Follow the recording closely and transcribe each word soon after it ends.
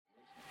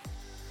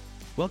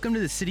Welcome to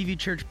the City View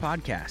Church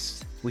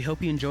podcast. We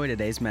hope you enjoy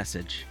today's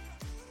message.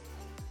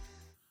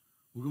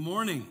 Well, good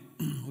morning.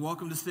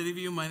 Welcome to City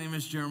View. My name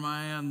is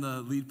Jeremiah. I'm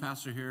the lead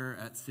pastor here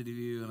at City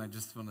View, and I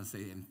just want to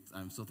say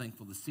I'm so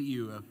thankful to see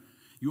you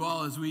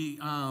all as we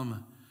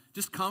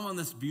just come on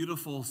this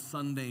beautiful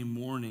Sunday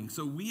morning.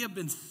 So we have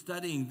been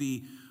studying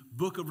the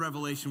book of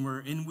Revelation. We're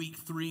in week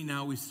 3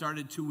 now. We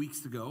started 2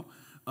 weeks ago,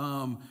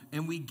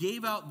 and we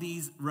gave out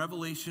these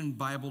Revelation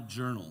Bible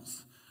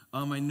journals.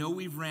 I know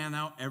we've ran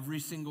out every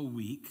single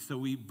week, so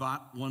we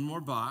bought one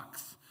more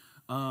box.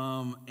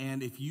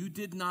 And if you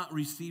did not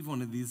receive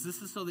one of these,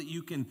 this is so that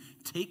you can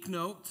take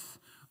notes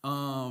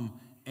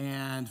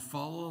and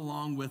follow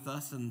along with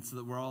us, and so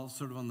that we're all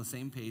sort of on the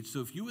same page.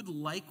 So if you would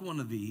like one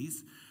of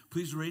these,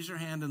 please raise your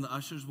hand, and the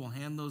ushers will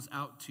hand those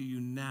out to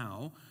you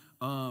now.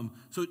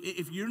 So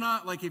if you're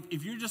not, like,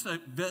 if you're just a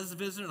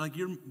visitor, like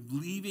you're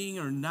leaving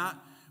or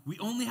not, we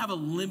only have a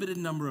limited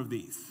number of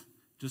these.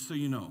 Just so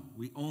you know,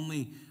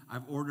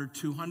 I've ordered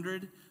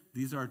 200.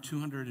 These are our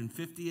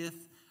 250th.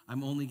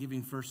 I'm only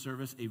giving first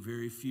service a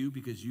very few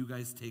because you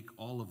guys take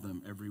all of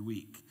them every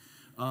week.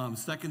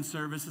 Second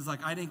service is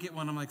like, I didn't get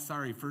one. I'm like,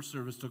 sorry, first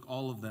service took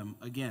all of them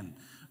again.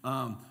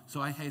 So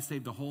I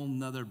saved a whole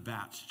nother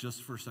batch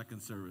just for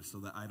second service so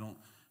that I don't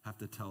have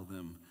to tell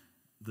them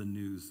the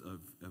news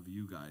of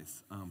you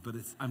guys. But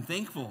I'm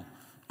thankful.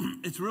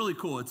 It's really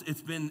cool.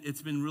 It's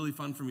been really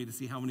fun for me to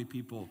see how many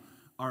people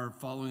are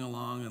following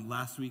along. And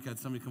last week I had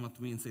somebody come up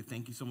to me and say,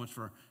 thank you so much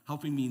for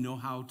helping me know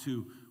how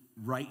to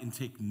write and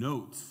take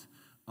notes.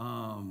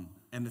 And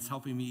it's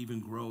helping me even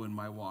grow in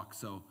my walk.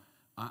 So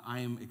I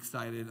am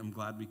excited. I'm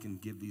glad we can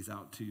give these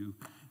out to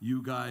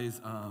you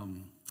guys.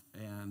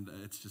 And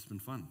it's just been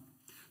fun.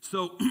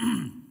 So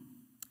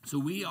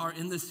we are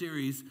in this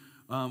series.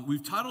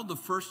 We've titled the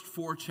first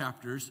 4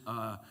 chapters.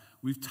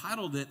 We've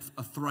titled it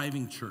A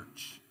Thriving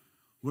Church.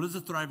 What does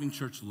a thriving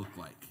church look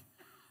like?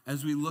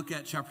 As we look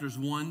at chapters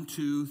 1,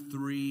 2,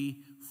 3,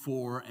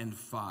 4, and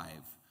 5.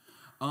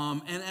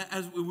 And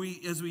as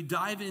we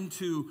dive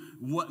into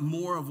what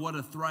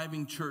a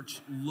thriving church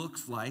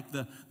looks like,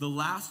 the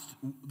last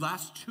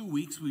 2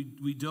 weeks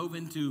we dove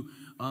into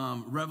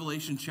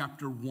Revelation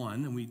chapter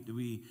 1, and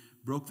we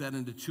broke that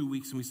into 2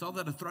 weeks, and we saw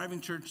that a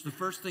thriving church, the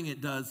first thing it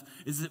does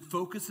is it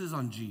focuses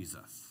on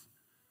Jesus.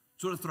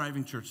 That's what a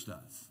thriving church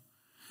does.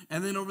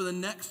 And then over the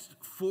next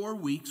 4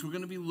 weeks, we're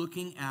going to be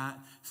looking at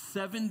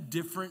 7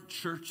 different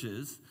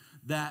churches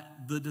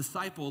that the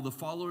disciple, the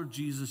follower of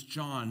Jesus,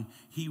 John,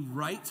 he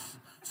writes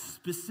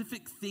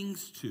specific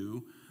things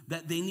to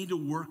that they need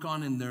to work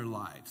on in their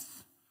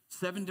lives.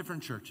 7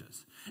 different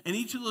churches. And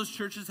each of those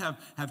churches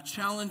have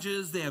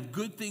challenges. They have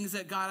good things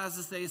that God has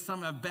to say.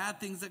 Some have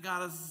bad things that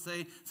God has to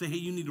say. Say, hey,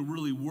 you need to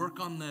really work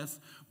on this.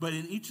 But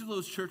in each of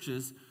those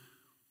churches,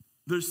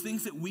 there's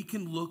things that we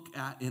can look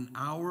at in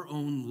our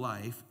own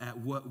life at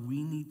what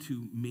we need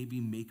to maybe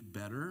make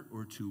better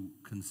or to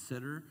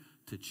consider,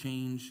 to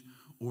change,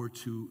 or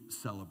to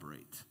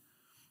celebrate.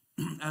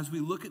 As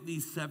we look at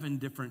these 7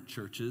 different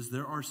churches,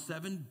 there are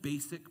 7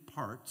 basic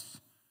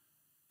parts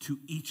to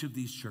each of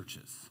these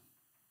churches.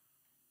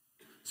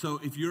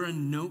 So if you're a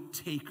note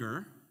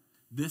taker,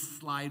 this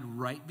slide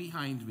right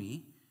behind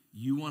me,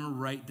 you want to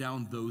write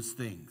down those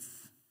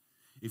things.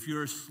 If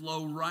you're a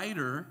slow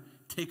writer,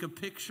 take a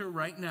picture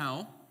right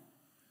now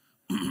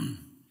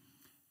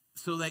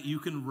so that you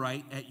can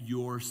write at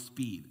your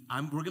speed.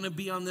 We're going to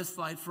be on this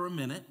slide for a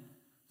minute,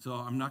 so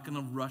I'm not going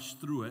to rush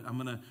through it.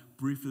 I'm going to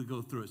briefly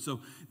go through it.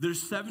 So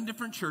there's 7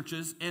 different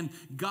churches, and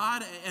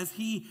God, as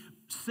he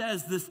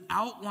says this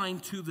outline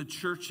to the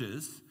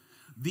churches,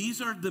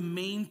 these are the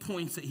main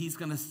points that he's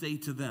going to say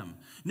to them.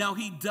 Now,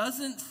 he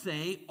doesn't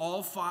say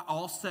all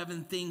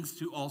 7 things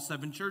to all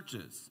 7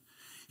 churches.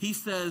 He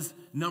says,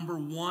 number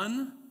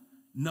 1,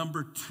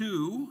 number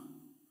 2,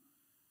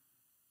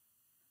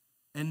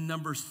 and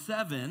number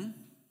 7,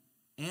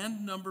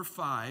 and number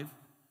 5.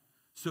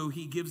 So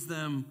he gives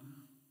them,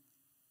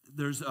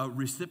 there's a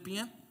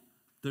recipient,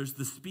 there's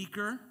the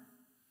speaker,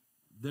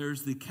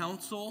 there's the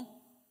council,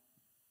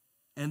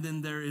 and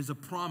then there is a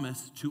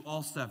promise to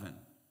all 7.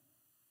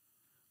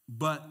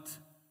 But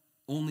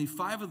only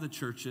 5 of the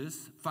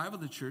churches,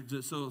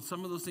 so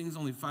some of those things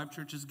only 5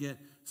 churches get,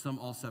 some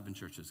all 7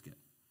 churches get.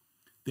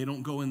 They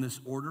don't go in this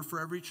order for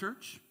every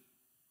church.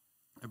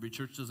 Every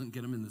church doesn't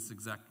get them in this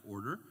exact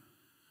order,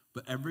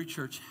 but every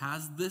church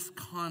has this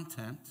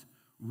content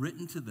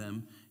written to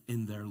them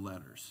in their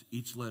letters.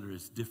 Each letter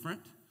is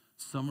different.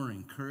 Some are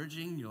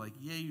encouraging. You're like,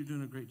 yeah, you're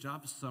doing a great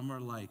job. Some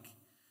are like,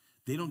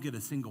 they don't get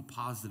a single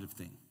positive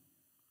thing.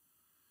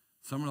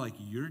 Some are like,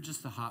 you're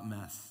just a hot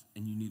mess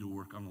and you need to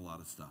work on a lot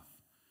of stuff.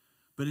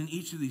 But in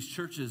each of these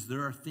churches,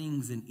 there are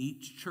things in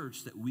each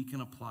church that we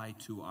can apply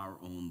to our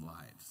own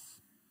lives.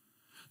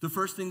 The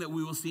first thing that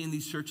we will see in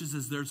these churches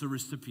is there's a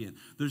recipient.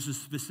 There's a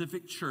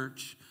specific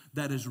church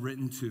that is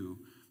written to.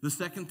 The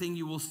second thing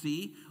you will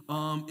see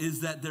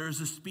is that there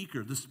is a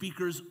speaker. The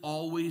speaker is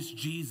always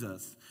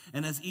Jesus.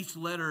 And as each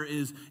letter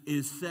is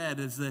said,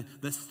 as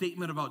the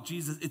statement about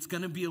Jesus, it's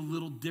going to be a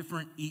little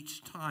different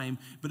each time,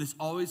 but it's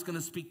always going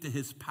to speak to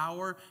his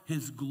power,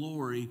 his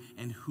glory,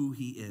 and who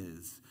he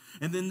is.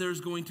 And then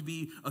there's going to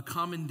be a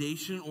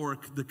commendation or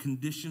the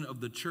condition of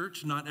the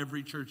church. Not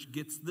every church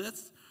gets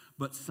this,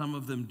 but some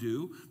of them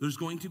do. There's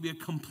going to be a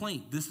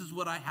complaint. This is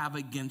what I have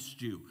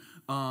against you.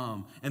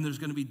 And there's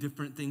going to be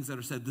different things that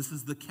are said. This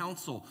is the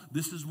counsel.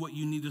 This is what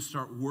you need to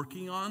start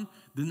working on.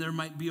 Then there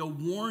might be a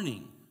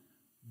warning.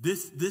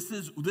 This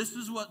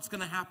is what's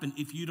going to happen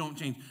if you don't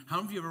change. How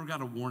many of you ever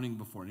got a warning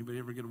before? Anybody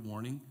ever get a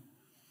warning?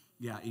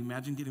 Yeah,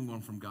 imagine getting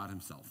one from God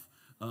himself,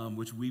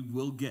 which we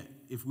will get.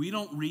 If we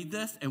don't read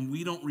this and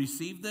we don't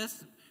receive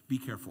this, be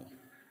careful.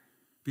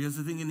 Because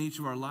the thing in each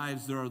of our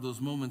lives, there are those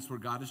moments where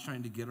God is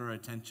trying to get our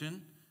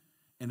attention,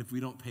 and if we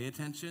don't pay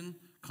attention,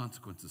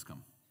 consequences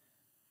come.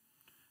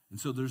 And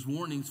so there's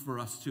warnings for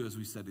us too as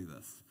we study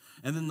this.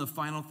 And then the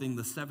final thing,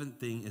 the seventh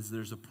thing, is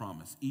there's a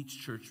promise. Each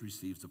church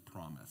receives a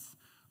promise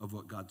of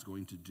what God's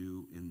going to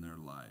do in their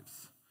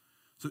lives.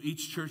 So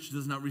each church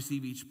does not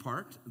receive each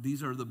part.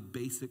 These are the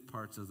basic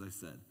parts, as I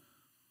said.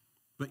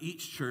 But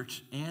each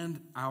church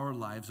and our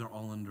lives are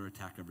all under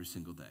attack every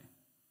single day.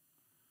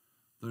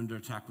 They're under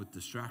attack with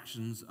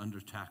distractions, under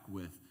attack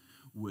with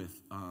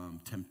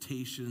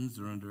temptations.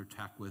 They're under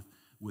attack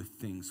with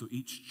things. So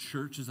each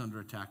church is under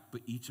attack,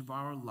 but each of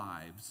our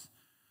lives,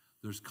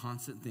 there's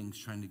constant things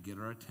trying to get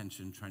our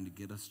attention, trying to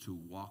get us to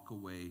walk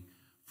away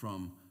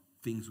from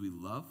things we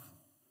love,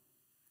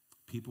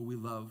 people we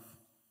love,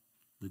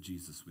 the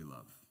Jesus we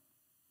love.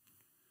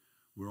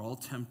 We're all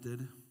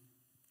tempted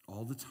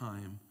all the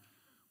time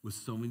with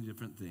so many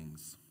different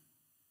things.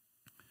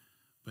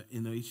 But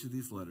in each of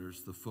these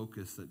letters, the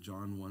focus that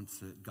God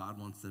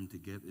wants them to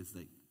get is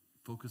that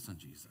focus on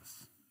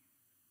Jesus.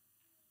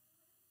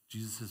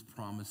 Jesus has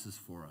promises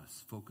for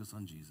us. Focus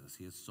on Jesus.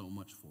 He has so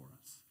much for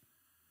us.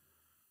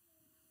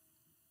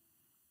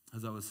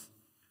 As I was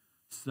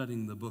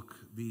studying the book,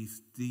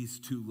 these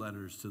two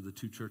letters to the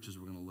two churches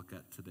we're going to look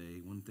at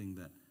today, one thing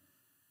that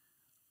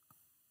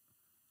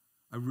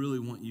I really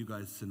want you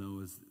guys to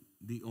know is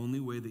the only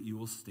way that you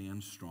will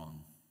stand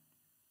strong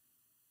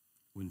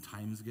when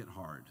times get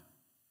hard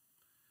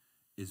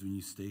is when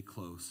you stay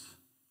close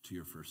to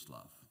your first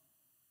love.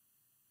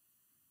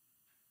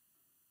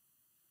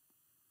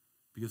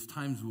 Because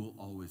times will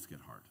always get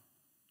hard.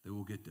 They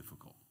will get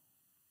difficult.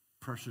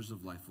 Pressures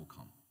of life will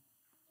come.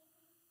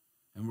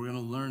 And we're going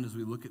to learn as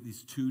we look at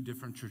these two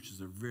different churches,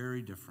 they're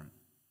very different,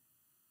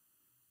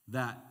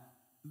 that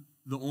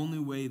the only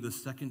way the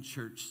second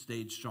church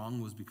stayed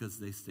strong was because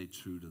they stayed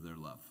true to their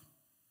love.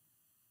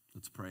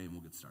 Let's pray and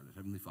we'll get started.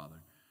 Heavenly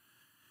Father,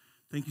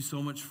 thank you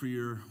so much for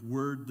your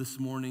word this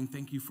morning.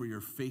 Thank you for your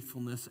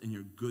faithfulness and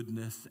your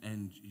goodness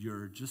and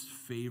your just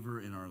favor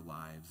in our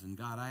lives. And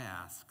God, I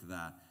ask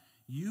that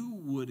you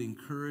would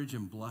encourage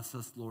and bless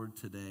us, Lord,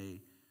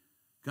 today.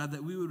 God,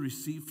 that we would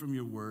receive from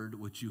your word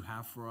what you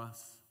have for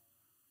us.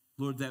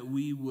 Lord, that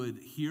we would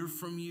hear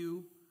from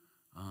you.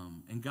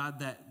 And God,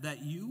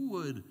 that you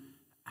would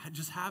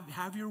just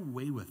have your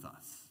way with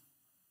us.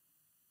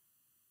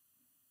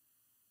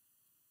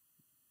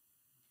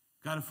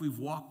 God, if we've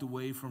walked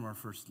away from our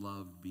first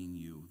love being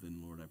you,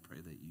 then Lord, I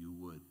pray that you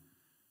would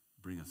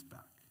bring us back.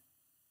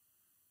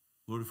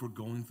 Lord, if we're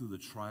going through the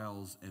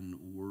trials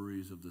and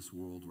worries of this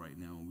world right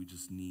now, and we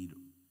just need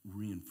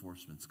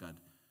reinforcements, God,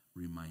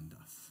 remind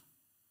us.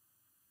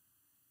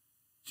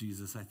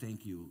 Jesus, I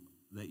thank you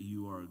that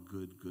you are a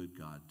good, good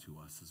God to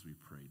us as we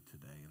prayed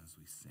today and as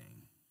we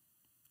sang.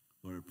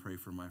 Lord, I pray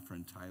for my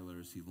friend Tyler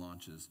as he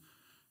launches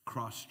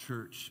Cross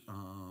Church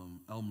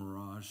El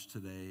Mirage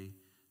today.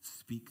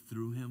 Speak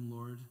through him,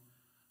 Lord.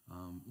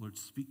 Lord,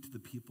 speak to the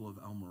people of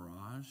El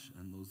Mirage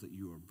and those that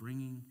you are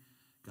bringing.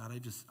 God,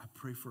 I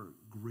pray for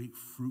great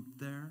fruit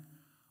there.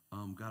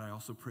 God, I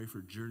also pray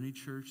for Journey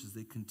Church as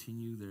they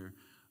continue their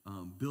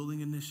building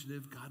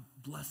initiative. God,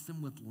 bless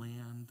them with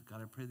land. God,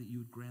 I pray that you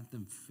would grant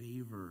them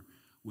favor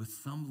with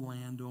some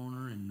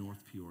landowner in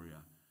North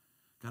Peoria.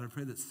 God, I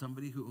pray that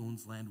somebody who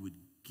owns land would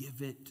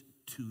give it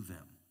to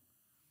them.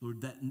 Lord,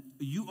 that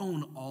you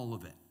own all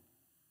of it.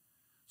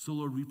 So,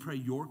 Lord, we pray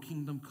your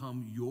kingdom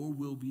come, your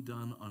will be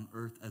done on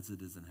earth as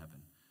it is in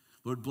heaven.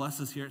 Lord, bless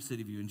us here at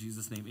City View. In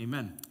Jesus' name,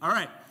 amen. All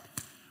right.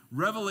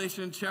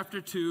 Revelation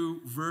chapter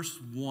 2, verse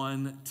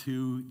 1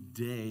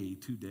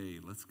 today.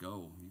 Let's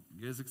go.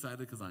 You guys excited?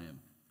 Because I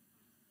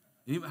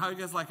am. How are you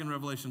guys liking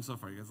Revelation so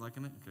far? You guys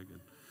liking it? Okay,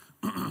 good.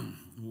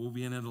 We'll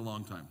be in it a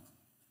long time.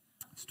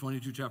 It's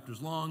 22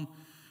 chapters long.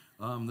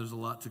 There's a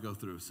lot to go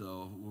through,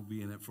 so we'll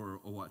be in it for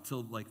a while,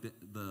 till like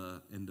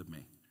the end of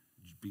May,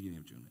 beginning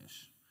of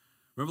June-ish.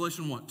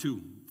 Revelation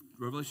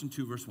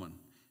 2, verse 1.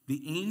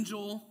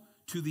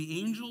 To the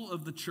angel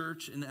of the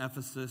church in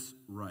Ephesus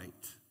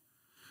write,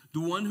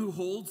 the one who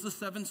holds the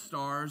 7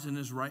 stars in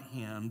his right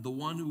hand, the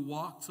one who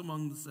walks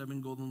among the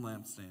 7 golden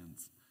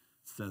lampstands,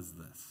 says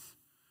this: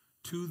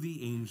 To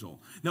the angel.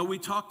 Now, we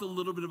talked a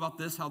little bit about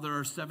this, how there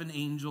are 7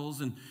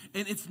 angels, and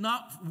it's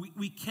not,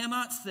 we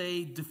cannot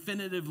say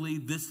definitively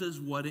this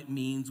is what it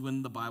means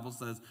when the Bible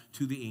says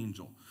to the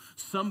angel.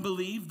 Some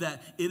believe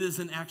that it is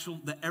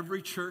that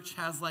every church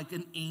has like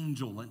an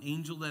angel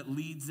that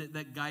leads it,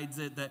 that guides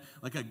it, that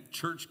like a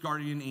church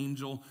guardian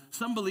angel.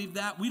 Some believe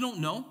that. We don't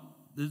know.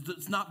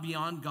 It's not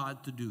beyond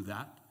God to do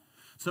that.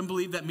 Some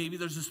believe that maybe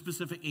there's a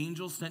specific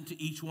angel sent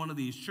to each one of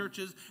these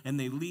churches, and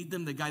they lead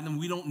them, they guide them.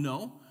 We don't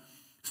know.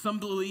 Some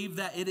believe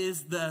that it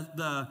is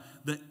that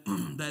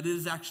it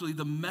is actually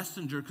the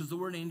messenger, because the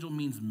word angel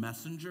means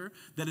messenger,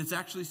 that it's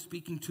actually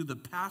speaking to the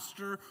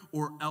pastor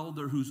or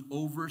elder who's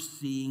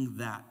overseeing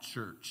that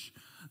church.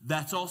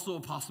 That's also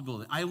a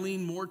possibility. I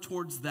lean more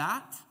towards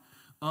that,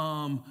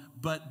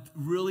 but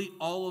really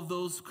all of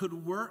those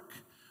could work.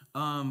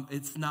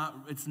 It's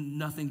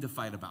nothing to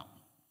fight about.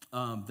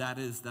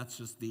 That's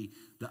just the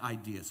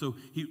idea. So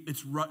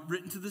it's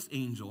written to this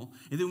angel.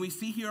 And then we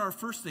see here our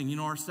first thing,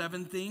 our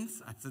 7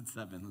 things. I said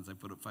 7 as I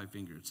put up 5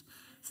 fingers.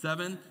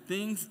 7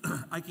 things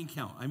I can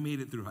count. I made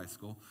it through high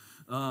school.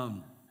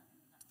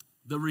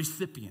 The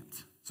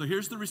recipient. So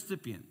here's the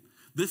recipient.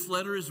 This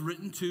letter is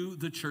written to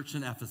the church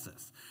in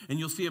Ephesus. And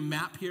you'll see a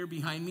map here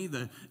behind me.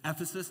 The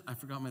Ephesus, I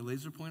forgot my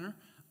laser pointer.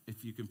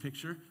 If you can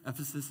picture,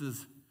 Ephesus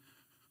is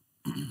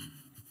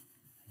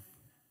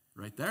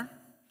right there.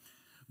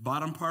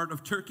 Bottom part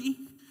of Turkey.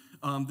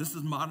 This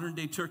is modern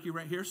day Turkey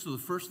right here. So the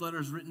first letter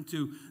is written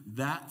to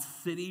that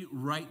city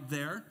right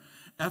there.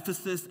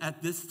 Ephesus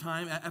at this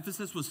time,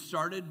 Ephesus was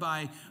started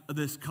by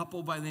this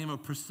couple by the name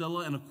of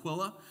Priscilla and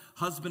Aquila,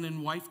 husband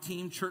and wife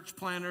team, church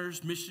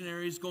planners,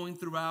 missionaries going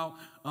throughout.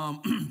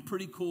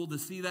 Pretty cool to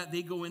see that.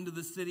 They go into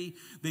the city,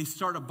 they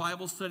start a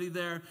Bible study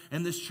there,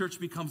 and this church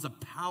becomes a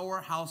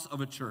powerhouse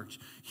of a church.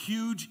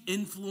 Huge,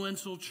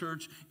 influential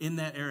church in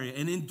that area.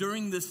 And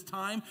during this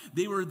time,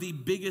 they were the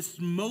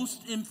biggest,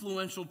 most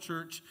influential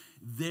church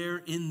there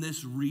in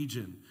this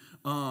region.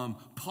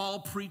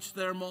 Paul preached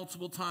there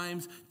multiple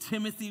times.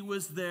 Timothy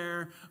was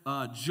there.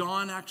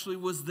 John actually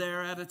was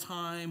there at a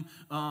time.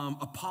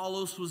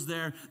 Apollos was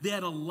there. They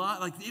had a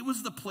lot, it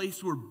was the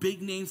place where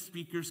big name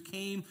speakers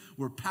came,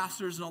 where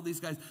pastors and all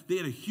these guys, they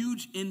had a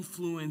huge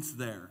influence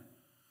there.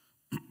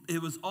 It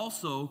was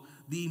also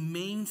the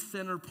main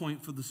center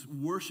point for this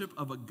worship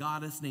of a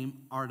goddess named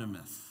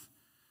Artemis.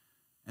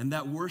 And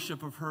that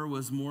worship of her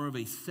was more of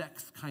a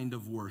sex kind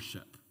of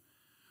worship,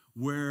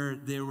 where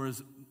there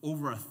was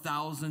over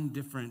 1,000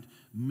 different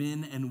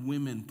men and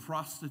women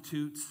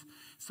prostitutes.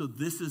 So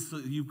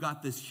you've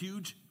got this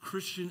huge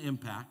Christian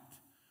impact,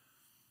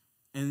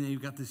 and then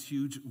you've got this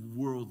huge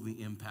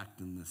worldly impact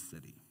in this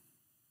city.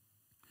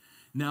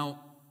 Now,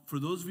 for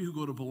those of you who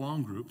go to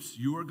Belong groups,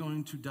 you are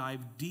going to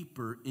dive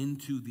deeper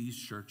into these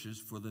churches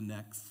for the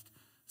next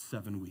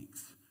 7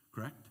 weeks,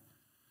 correct?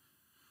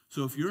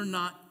 So if you're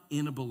not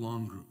in a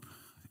Belong group,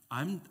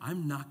 I'm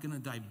not going to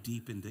dive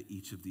deep into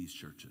each of these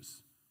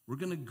churches. We're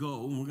going to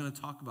go and we're going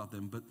to talk about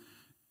them, but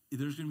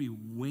there's going to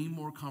be way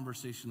more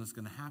conversation that's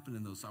going to happen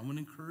in those. So I want to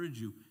encourage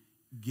you,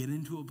 get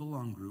into a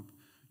Belong group.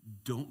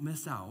 Don't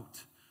miss out.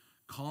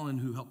 Colin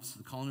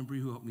and Bree,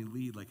 who helped me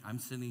lead, I'm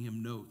sending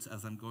him notes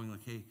as I'm going,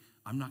 hey,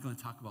 I'm not going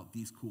to talk about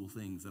these cool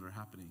things that are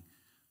happening.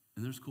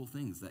 And there's cool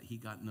things that he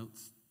got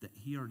notes that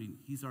he's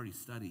already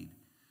studied.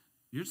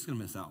 You're just going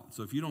to miss out.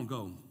 So if you don't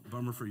go,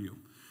 bummer for you.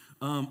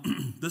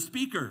 The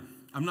speaker,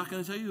 I'm not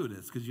going to tell you who it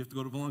is because you have to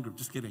go to Belong group.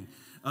 Just kidding.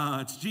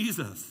 It's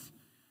Jesus.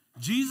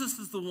 Jesus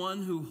is the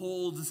one who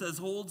holds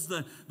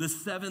the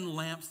 7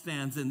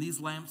 lampstands. And these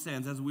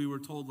lampstands, as we were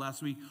told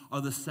last week, are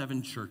the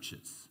 7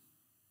 churches.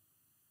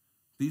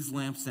 These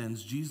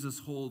lampstands, Jesus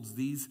holds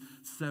these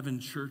 7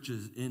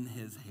 churches in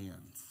his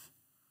hands.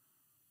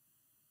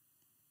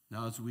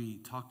 Now, as we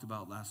talked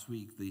about last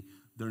week,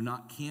 they're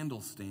not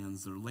candle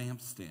stands, they're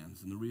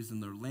lampstands. And the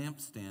reason they're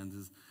lampstands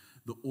is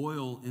the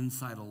oil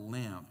inside a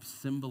lamp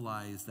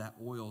symbolized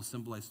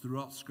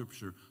throughout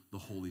Scripture the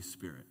Holy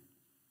Spirit.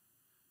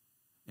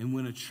 And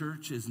when a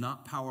church is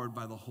not powered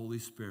by the Holy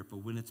Spirit,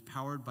 but when it's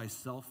powered by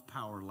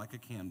self-power like a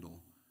candle,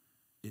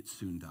 it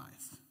soon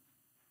dies.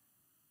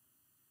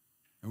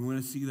 And we're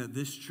going to see that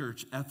this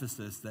church,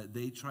 Ephesus, that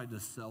they tried to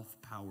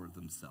self-power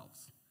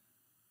themselves.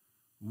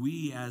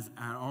 We, as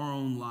our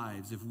own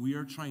lives, if we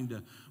are trying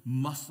to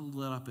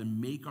muscle it up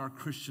and make our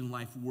Christian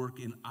life work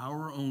in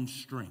our own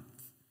strength,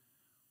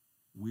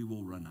 we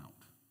will run out.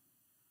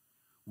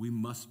 We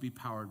must be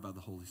powered by the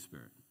Holy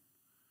Spirit.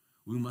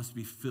 We must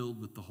be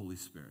filled with the Holy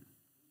Spirit.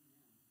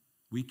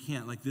 We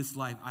can't, this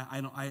life,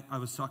 I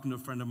was talking to a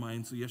friend of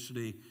mine, so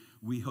yesterday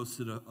we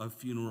hosted a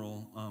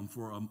funeral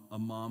for a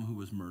mom who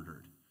was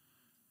murdered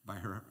by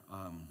her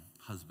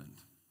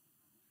husband.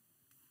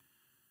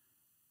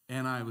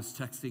 And I was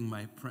texting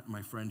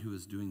my friend who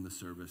is doing the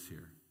service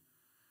here,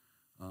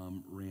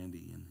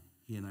 Randy, and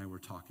he and I were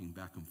talking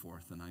back and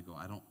forth, and I go,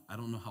 I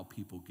don't know how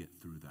people get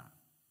through that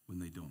when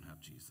they don't have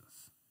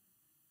Jesus.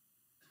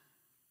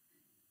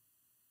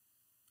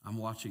 I'm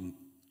watching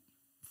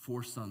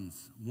 4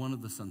 sons. One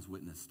of the sons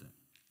witnessed it.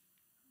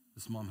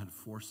 This mom had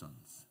 4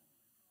 sons.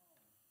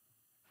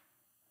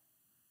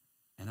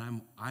 And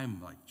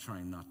I'm like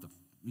trying not to,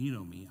 you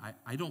know me,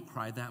 I don't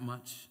cry that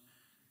much,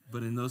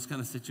 but in those kind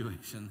of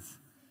situations,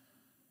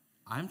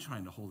 I'm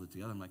trying to hold it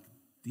together. I'm like,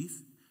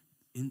 these,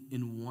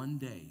 in one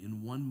day,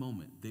 in one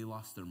moment, they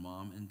lost their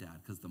mom and dad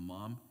because the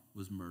mom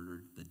was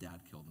murdered, the dad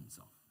killed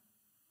himself.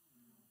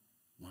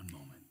 One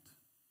moment.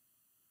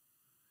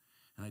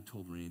 And I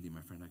told Randy,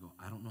 my friend, I go,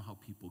 I don't know how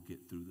people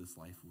get through this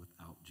life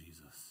without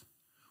Jesus.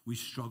 We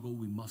struggle,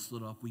 we muscle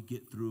it up, we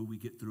get through, we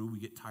get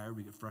tired,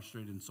 we get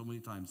frustrated, and so many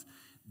times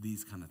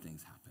these kind of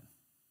things happen.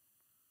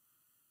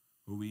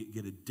 Or we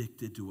get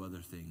addicted to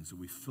other things, or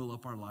we fill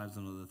up our lives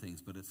on other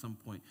things, but at some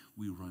point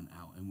we run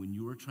out. And when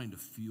you are trying to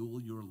fuel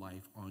your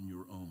life on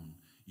your own,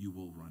 you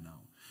will run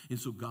out. And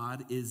so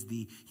God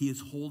he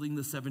is holding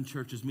the 7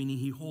 churches, meaning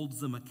he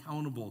holds them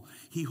accountable.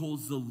 He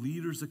holds the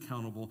leaders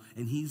accountable,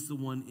 and he's the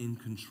one in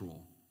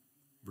control.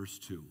 Verse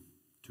 2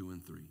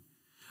 and 3.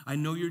 I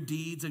know your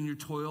deeds and your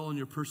toil and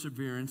your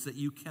perseverance, that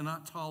you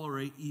cannot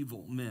tolerate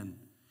evil men,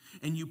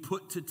 and you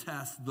put to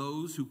test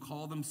those who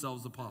call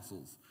themselves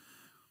apostles,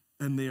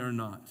 and they are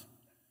not.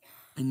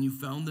 And you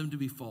found them to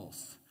be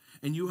false.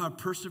 And you have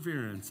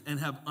perseverance and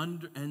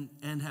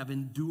have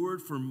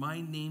endured for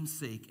my name's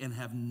sake and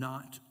have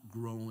not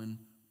grown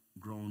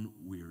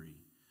weary.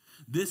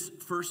 This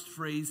first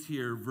phrase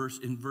here,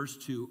 in verse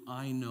 2,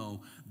 I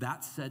know,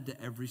 that's said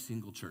to every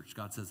single church.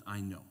 God says, I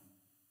know.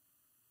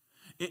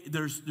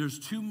 There's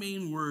 2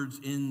 main words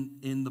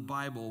in the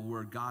Bible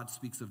where God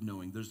speaks of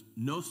knowing. There's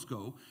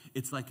nosko,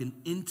 it's like an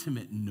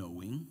intimate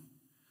knowing,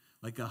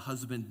 like a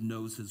husband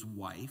knows his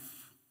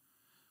wife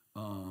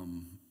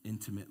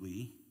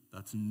intimately.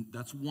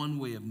 That's one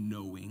way of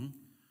knowing.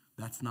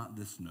 That's not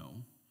this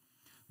know.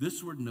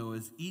 This word know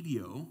is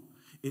idio.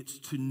 It's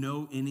to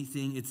know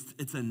anything.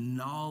 It's a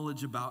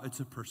knowledge about. It's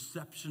a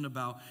perception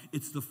about.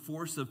 It's the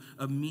force of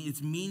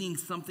it's meaning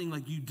something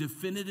like you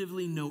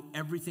definitively know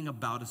everything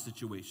about a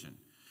situation.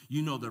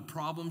 You know their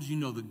problems. You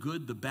know the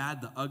good, the bad,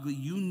 the ugly.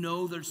 You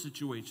know their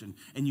situation,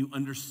 and you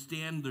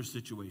understand their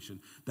situation.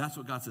 That's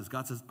what God says.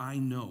 God says, I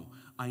know.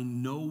 I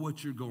know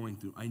what you're going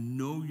through. I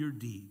know your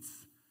deeds.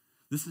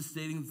 This is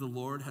stating that the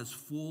Lord has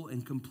full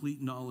and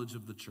complete knowledge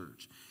of the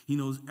church. He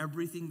knows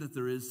everything that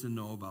there is to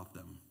know about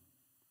them.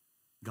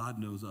 God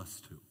knows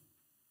us too.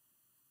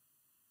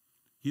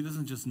 He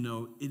doesn't just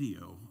know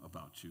idio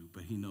about you,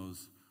 but he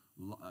knows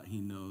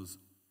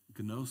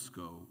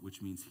gnosko,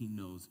 which means he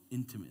knows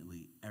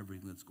intimately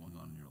everything that's going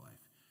on in your life.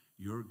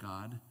 Your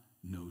God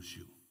knows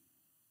you.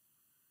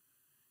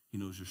 He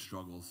knows your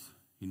struggles.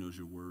 He knows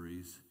your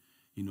worries.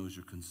 He knows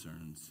your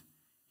concerns.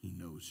 He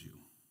knows you.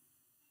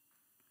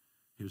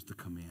 Here's the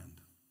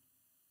command.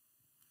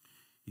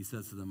 He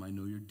says to them, I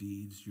know your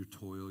deeds, your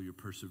toil, your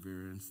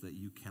perseverance, that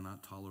you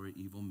cannot tolerate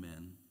evil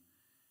men.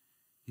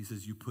 He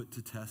says, you put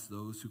to test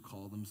those who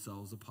call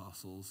themselves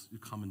apostles, your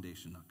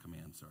commendation, not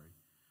command, sorry,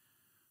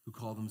 who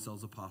call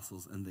themselves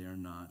apostles and they are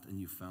not, and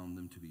you found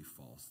them to be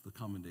false. The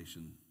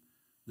commendation,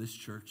 this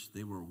church,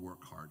 they were a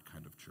work hard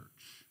kind of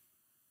church.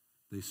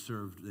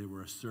 They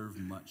were a serve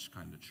much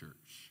kind of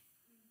church.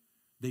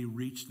 They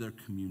reached their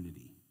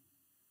community.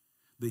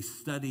 They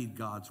studied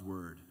God's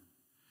word.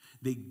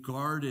 They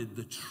guarded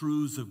the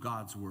truths of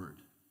God's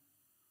word.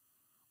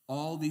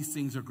 All these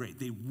things are great.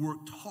 They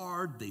worked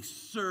hard. They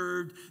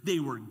served. They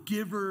were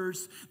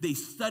givers. They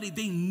studied.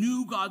 They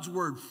knew God's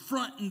word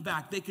front and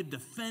back. They could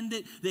defend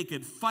it. They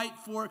could fight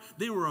for it.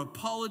 They were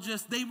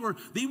apologists. They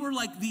were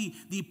like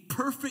the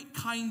perfect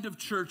kind of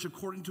church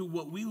according to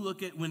what we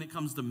look at when it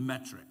comes to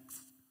metrics.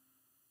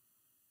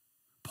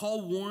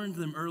 Paul warned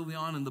them early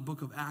on in the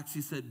book of Acts.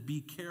 He said,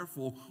 be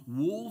careful.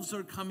 Wolves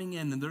are coming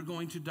in, and they're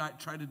going to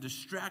try to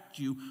distract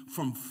you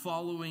from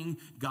following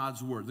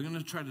God's word. They're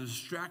going to try to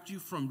distract you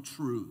from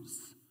truths.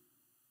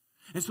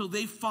 And so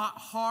they fought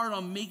hard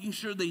on making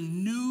sure they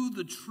knew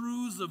the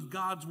truths of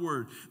God's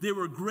word. They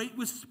were great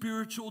with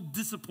spiritual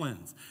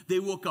disciplines. They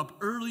woke up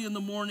early in the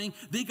morning.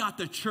 They got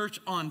to church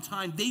on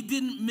time. They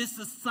didn't miss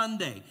a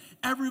Sunday.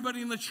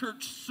 Everybody in the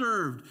church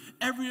served.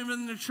 Everybody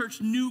in the church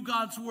knew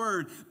God's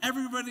word.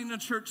 Everybody in the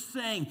church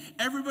sang.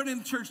 Everybody in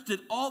the church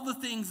did all the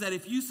things that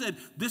if you said,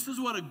 this is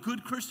what a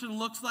good Christian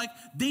looks like,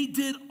 they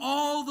did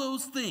all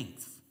those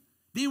things.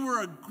 They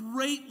were a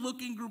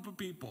great-looking group of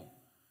people.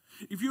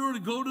 If you were to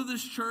go to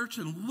this church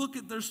and look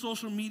at their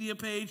social media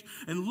page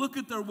and look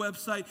at their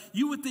website,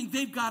 you would think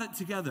they've got it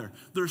together.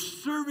 They're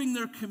serving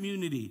their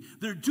community.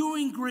 They're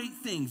doing great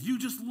things. You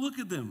just look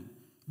at them.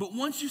 But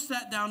once you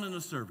sat down in a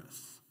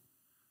service,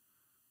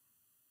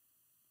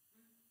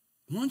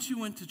 once you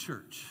went to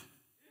church,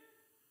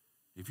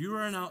 if you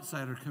were an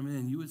outsider coming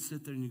in, you would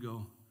sit there and you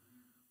go,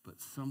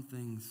 but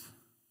something's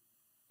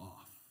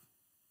off.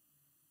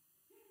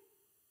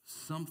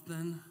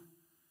 Something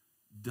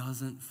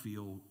doesn't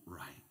feel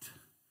right.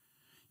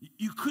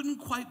 You couldn't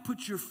quite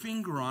put your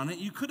finger on it.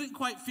 You couldn't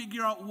quite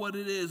figure out what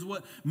it is,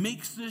 what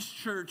makes this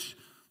church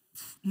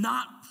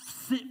not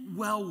sit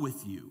well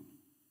with you.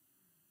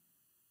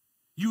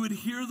 You would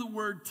hear the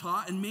word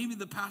taught, and maybe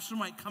the pastor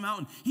might come out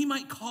and he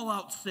might call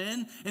out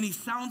sin, and he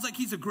sounds like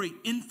he's a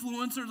great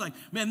influencer. Like,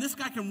 man, this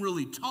guy can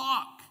really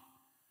talk.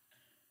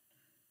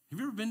 Have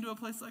you ever been to a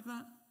place like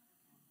that?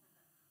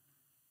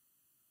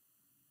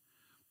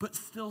 But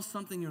still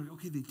something, you're like,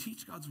 okay, they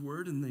teach God's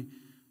word and they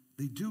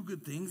do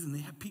good things and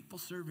they have people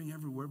serving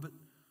everywhere, but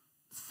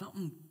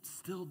something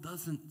still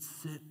doesn't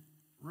sit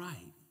right.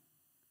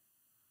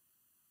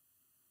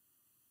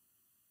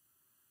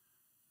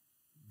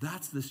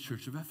 That's this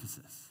church of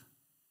Ephesus.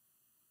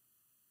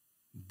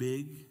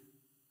 Big,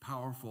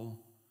 powerful,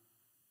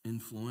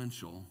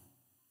 influential,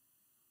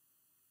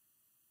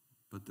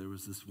 but there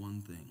was this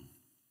one thing.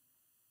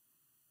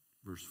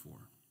 Verse 4.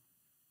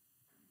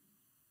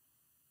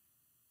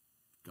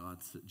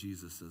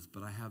 Jesus says,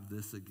 but I have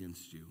this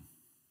against you,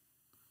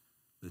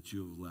 that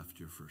you have left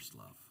your first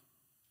love.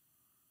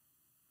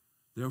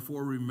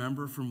 Therefore,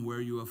 remember from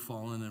where you have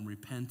fallen and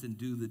repent and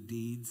do the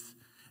deeds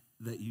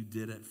that you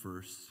did at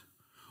first.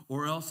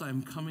 Or else I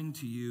am coming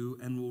to you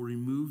and will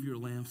remove your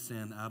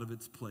lampstand out of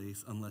its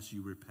place unless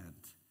you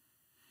repent.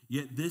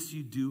 Yet this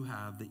you do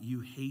have, that you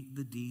hate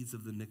the deeds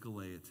of the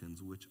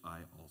Nicolaitans, which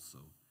I also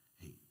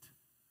hate.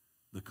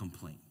 The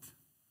complaint.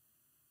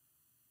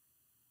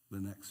 The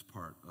next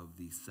part of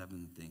these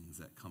 7 things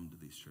that come to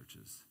these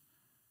churches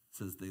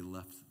says they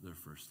left their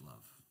first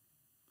love.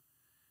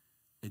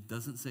 It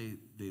doesn't say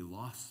they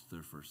lost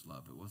their first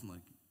love. It wasn't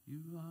like,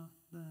 you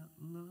lost that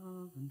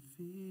love and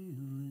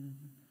feeling.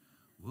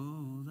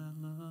 Whoa, that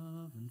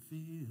love and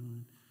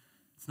feeling.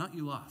 It's not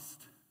you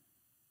lost.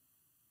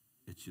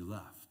 It's you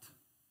left.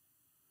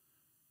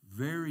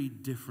 Very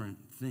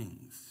different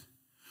things.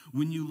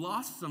 When you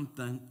lost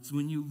something,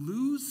 when you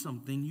lose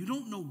something, you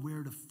don't know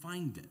where to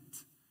find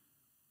it.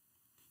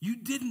 You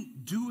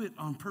didn't do it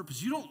on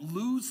purpose. You don't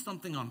lose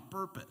something on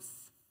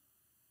purpose.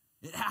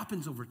 It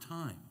happens over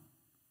time.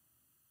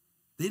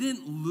 They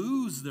didn't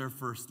lose their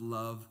first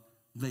love.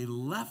 They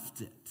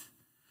left it.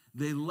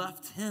 They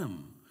left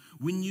him.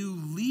 When you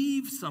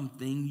leave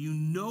something, you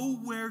know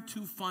where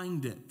to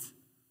find it.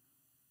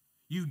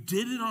 You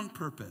did it on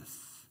purpose.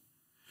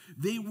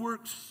 They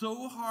worked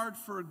so hard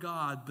for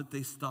God, but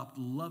they stopped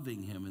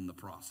loving him in the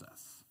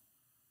process.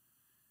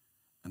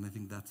 And I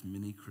think that's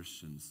many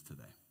Christians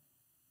today.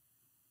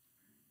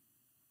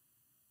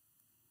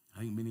 I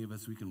think many of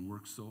us, we can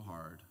work so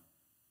hard.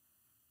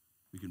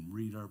 We can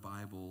read our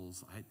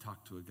Bibles. I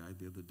talked to a guy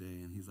the other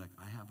day, and he's like,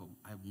 I have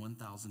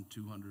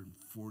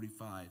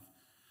 1,245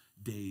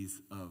 days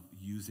of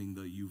using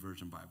the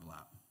YouVersion Bible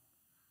app.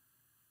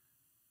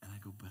 And I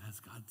go, but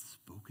has God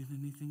spoken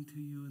anything to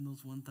you in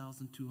those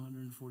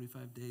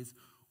 1,245 days?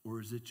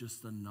 Or is it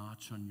just a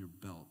notch on your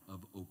belt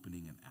of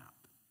opening an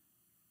app?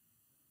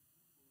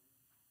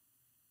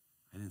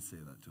 I didn't say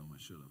that to him. I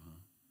should have, huh?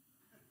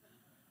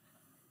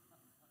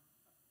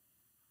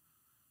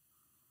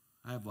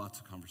 I have lots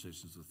of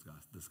conversations with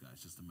this guy.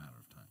 It's just a matter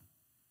of time.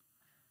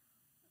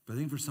 But I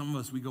think for some of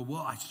us, we go,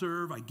 well, I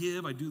serve, I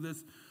give, I do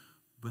this.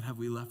 But have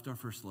we left our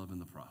first love in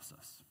the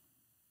process?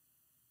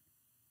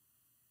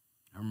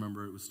 I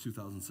remember it was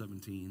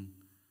 2017.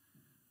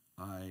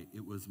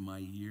 It was my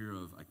year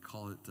of, I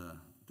call it the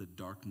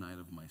dark night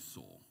of my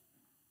soul.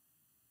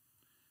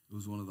 It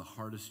was one of the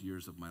hardest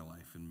years of my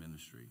life in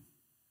ministry.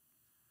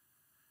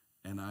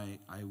 And I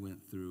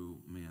went through,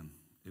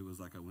 it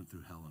was like I went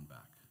through hell and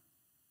back.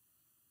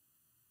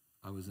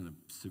 I was in a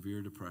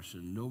severe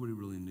depression. Nobody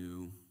really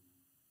knew.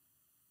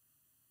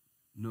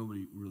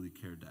 Nobody really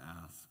cared to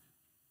ask.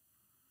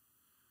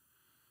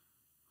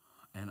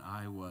 And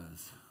I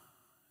was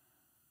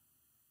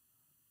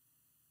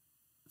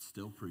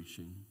still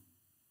preaching,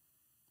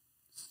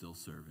 still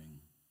serving.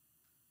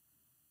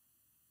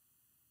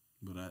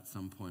 But at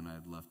some point, I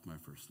had left my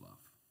first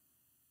love.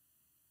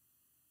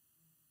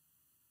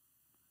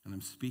 And I'm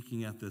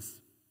speaking at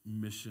this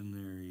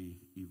missionary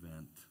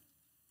event,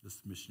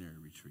 this missionary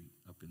retreat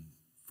up in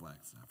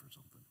Flagstaff or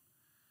something.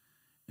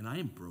 And I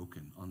am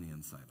broken on the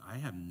inside. I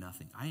have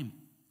nothing. I am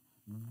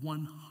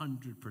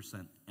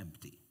 100%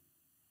 empty.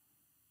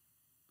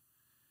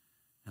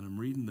 And I'm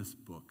reading this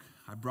book.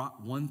 I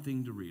brought one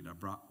thing to read. I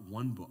brought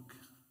one book.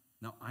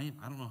 Now, I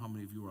don't know how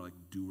many of you are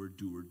like doer,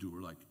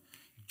 like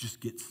just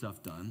get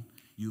stuff done.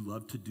 You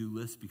love to-do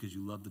lists because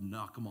you love to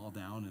knock them all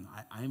down. And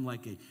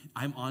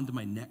I'm on to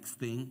my next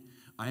thing.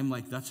 I'm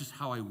like, that's just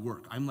how I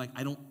work. I'm like,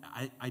 I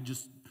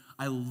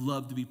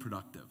love to be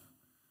productive.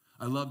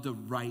 I love to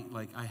write,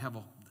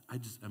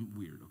 I'm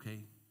weird,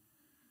 okay?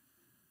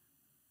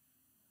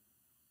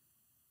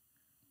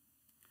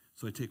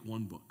 So I take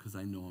one book because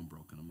I know I'm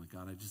broken. I'm like,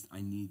 God,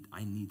 I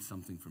need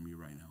something from you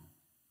right now.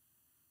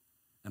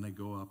 And I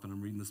go up and I'm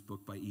reading this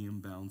book by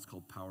E.M. Bounds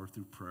called Power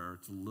Through Prayer.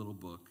 It's a little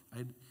book.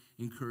 I'd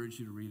encourage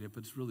you to read it,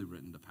 but it's really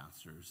written to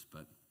pastors.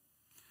 But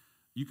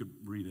you could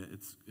read it.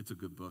 It's a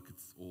good book.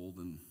 It's old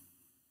and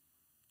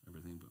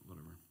everything, but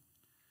whatever.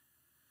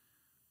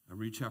 I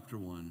read chapter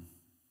 1,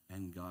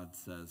 and God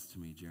says to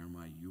me,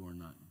 Jeremiah, you are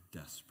not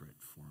desperate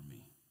for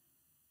me.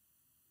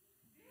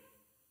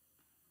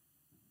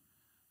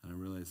 And I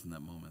realized in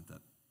that moment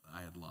that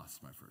I had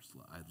lost my first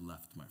love. I had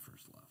left my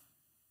first love.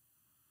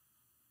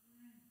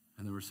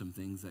 And there were some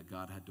things that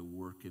God had to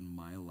work in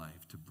my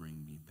life to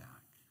bring me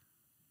back.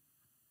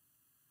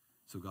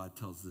 So God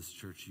tells this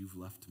church, you've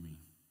left me.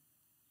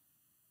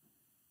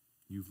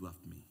 you've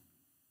left me.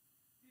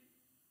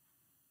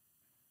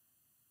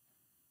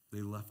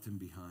 They left him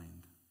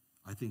behind.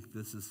 I think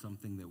this is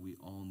something that we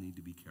all need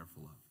to be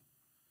careful of.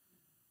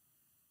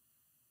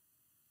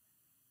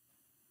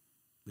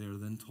 They are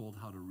then told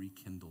how to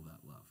rekindle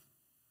that love.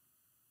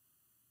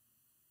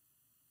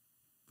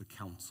 The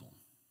counsel.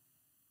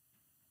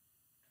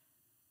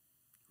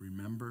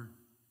 Remember,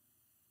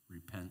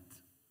 repent,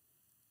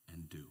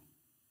 and do.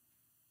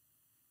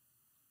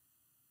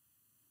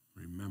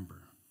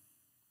 Remember.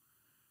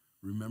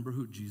 Remember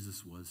who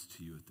Jesus was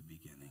to you at the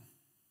beginning.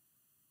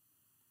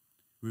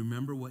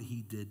 Remember what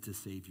he did to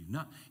save you.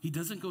 He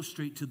doesn't go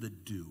straight to the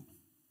do.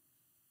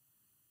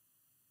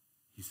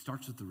 He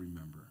starts with the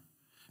remember.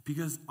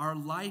 Because our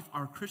life,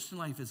 our Christian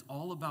life, is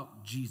all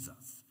about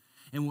Jesus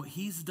and what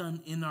he's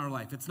done in our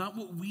life. It's not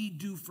what we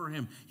do for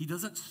him. He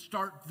doesn't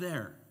start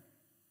there.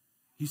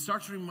 He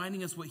starts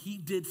reminding us what he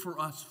did for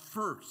us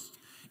first.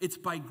 It's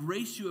by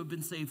grace you have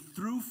been saved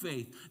through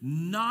faith,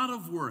 not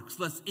of works,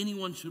 lest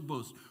anyone should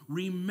boast.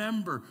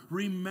 Remember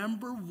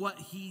what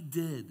he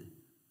did.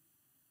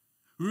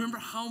 Remember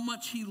how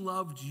much he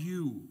loved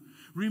you.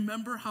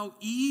 Remember how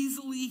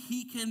easily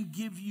he can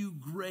give you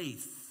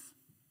grace,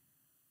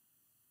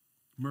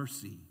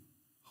 mercy,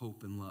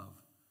 hope, and love.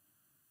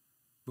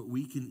 But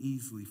we can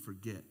easily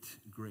forget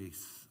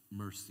grace,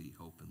 mercy,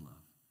 hope, and love.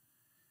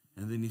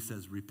 And then he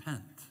says,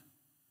 repent.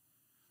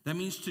 That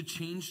means to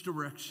change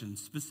direction,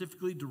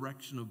 specifically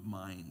direction of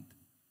mind.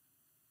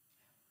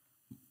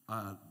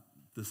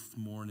 This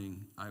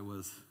morning, I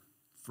was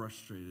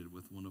frustrated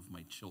with one of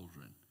my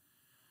children.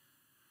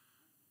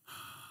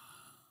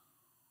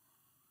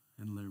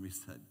 And Laramie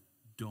said,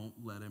 don't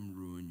let him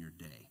ruin your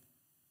day.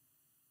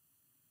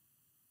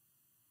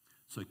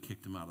 So I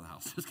kicked him out of the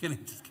house. Just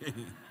kidding.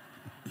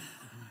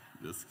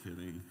 Just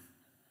kidding.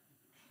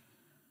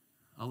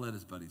 I'll let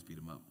his buddies beat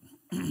him up.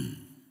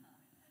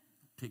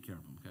 Take care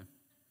of him, okay?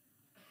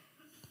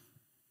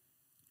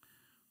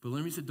 But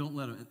Laramie said, don't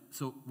let him.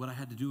 So what I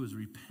had to do was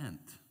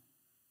repent.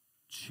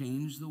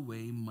 Change the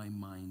way my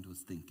mind was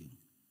thinking.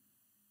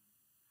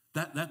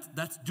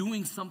 That's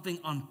doing something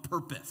on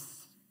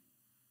purpose.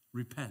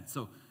 Repent.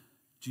 So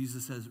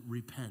Jesus says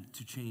repent,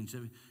 to change,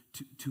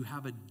 to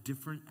have a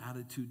different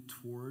attitude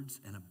towards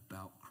and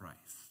about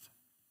Christ.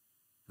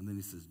 And then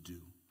he says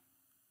do.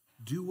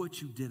 Do what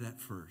you did at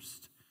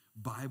first.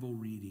 Bible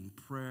reading,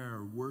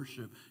 prayer,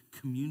 worship,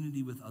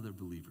 community with other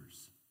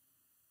believers.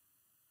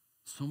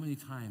 So many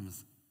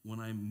times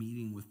when I'm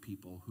meeting with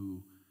people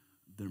who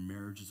their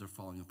marriages are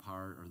falling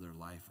apart or their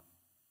life,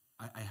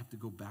 I have to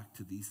go back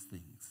to these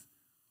things.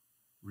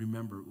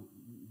 Remember,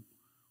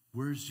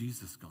 where's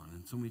Jesus gone?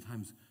 And so many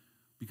times,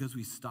 because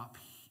we stop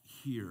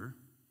here,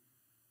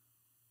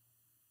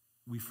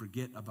 we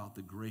forget about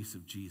the grace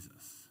of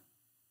Jesus.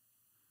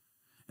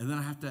 And then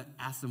I have to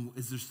ask them,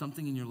 is there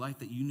something in your life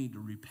that you need to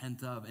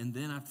repent of? And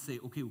then I have to say,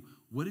 okay,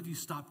 what have you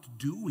stopped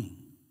doing?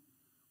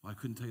 Well, I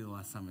couldn't tell you the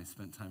last time I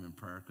spent time in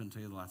prayer. I couldn't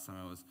tell you the last time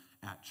I was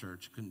at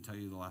church. Couldn't tell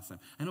you the last time.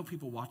 I know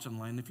people watch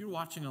online. If you're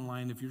watching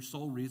online, if your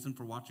sole reason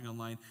for watching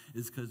online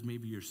is because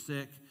maybe you're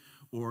sick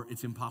or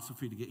it's impossible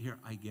for you to get here,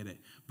 I get it.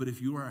 But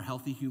if you are a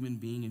healthy human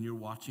being and you're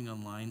watching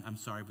online, I'm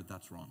sorry, but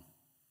that's wrong.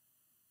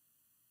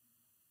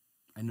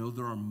 I know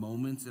there are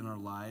moments in our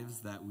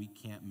lives that we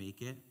can't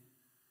make it.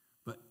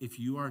 But if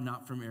you are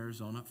not from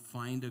Arizona,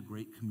 find a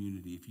great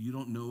community. If you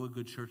don't know a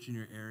good church in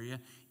your area,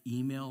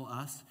 email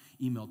us.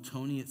 Email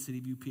Tony at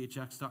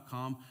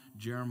cityviewphx.com,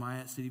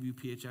 Jeremiah at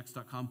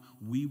cityviewphx.com.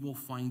 We will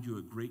find you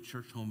a great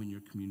church home in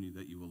your community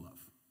that you will love.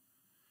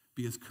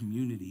 Because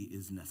community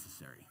is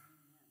necessary.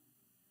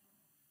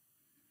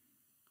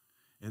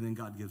 And then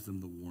God gives them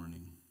the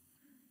warning.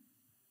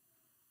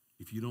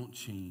 If you don't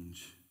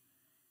change,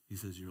 he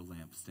says your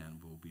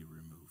lampstand will be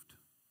removed.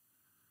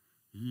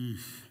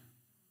 Yeesh.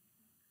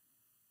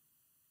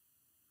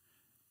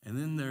 And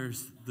then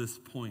there's this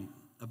point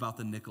about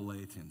the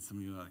Nicolaitans. Some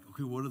of you are like,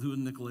 okay, what are the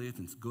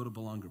Nicolaitans? Go to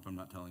Belong Group, I'm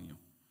not telling you.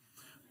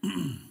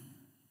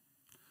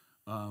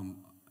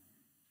 I'm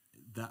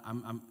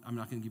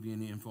not going to give you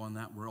any info on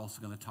that. We're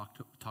also going to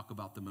talk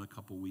about them in a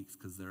couple weeks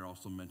because they're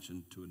also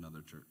mentioned to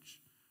another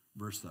church.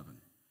 Verse 7.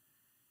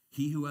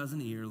 He who has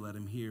an ear, let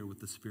him hear what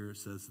the Spirit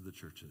says to the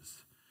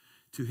churches.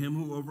 To him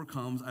who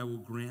overcomes, I will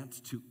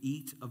grant to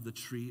eat of the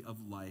tree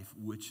of life,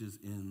 which is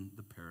in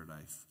the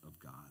paradise of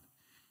God.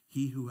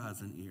 He who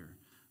has an ear.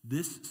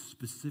 This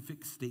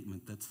specific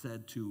statement that's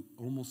said to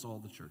almost all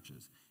the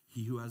churches,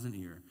 he who has an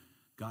ear,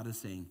 God is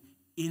saying,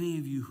 any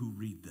of you who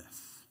read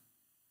this,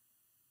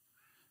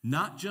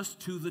 not just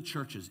to the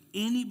churches,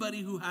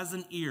 anybody who has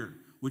an ear,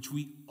 which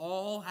we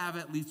all have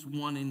at least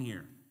one in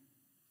here,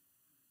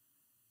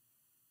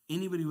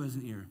 anybody who has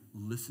an ear,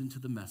 listen to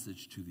the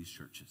message to these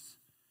churches.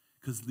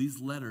 Because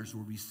these letters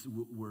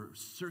were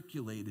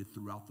circulated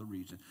throughout the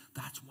region.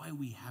 That's why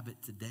we have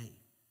it today.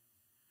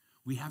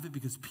 We have it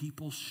because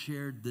people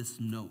shared this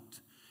note.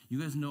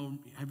 You guys know,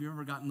 have you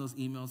ever gotten those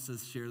emails that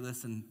says share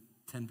this and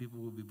 10 people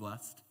will be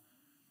blessed?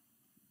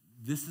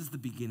 This is the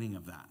beginning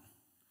of that.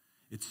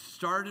 It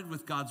started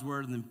with God's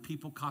word and then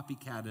people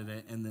copycatted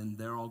it and then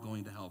they're all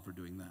going to hell for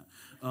doing that.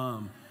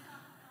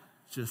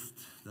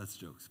 That's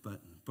jokes. But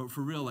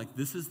for real, like,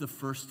 this is the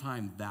first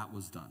time that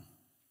was done.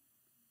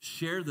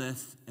 Share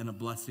this, and a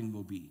blessing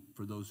will be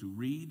for those who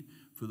read,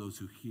 for those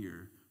who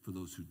hear, for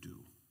those who do.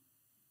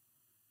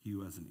 He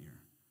who has an ear.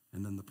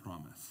 And then the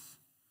promise.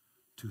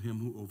 To him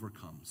who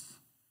overcomes,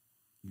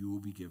 you will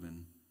be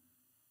given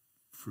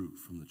fruit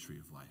from the tree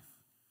of life.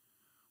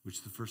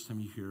 Which the first time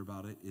you hear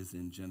about it is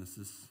in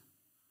Genesis.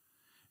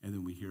 And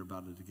then we hear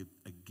about it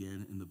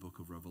again in the book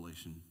of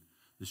Revelation.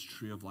 This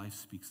tree of life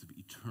speaks of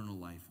eternal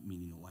life,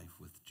 meaning life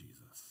with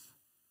Jesus.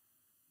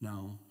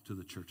 Now to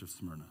the church of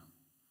Smyrna.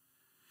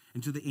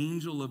 And to the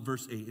angel of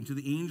verse 8, and to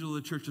the angel of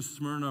the church of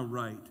Smyrna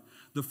write,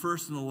 the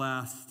first and the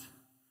last,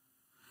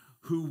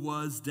 who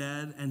was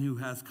dead and who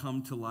has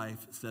come to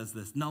life, says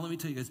this. Now let me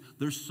tell you guys,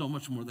 there's so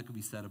much more that could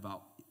be said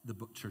about the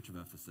book Church of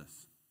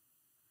Ephesus.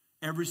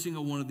 Every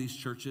single one of these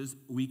churches,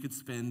 we could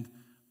spend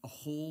a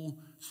whole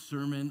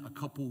sermon, a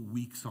couple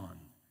weeks on.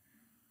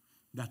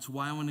 That's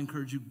why I want to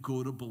encourage you,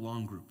 go to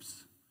Belong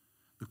groups.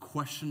 The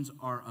questions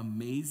are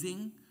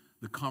amazing.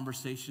 The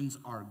conversations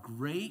are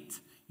great.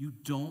 You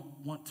don't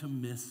want to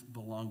miss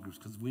Belong groups,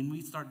 because when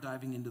we start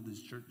diving into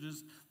these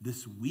churches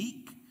this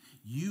week,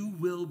 you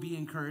will be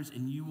encouraged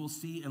and you will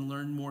see and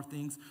learn more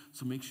things.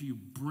 So make sure you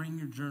bring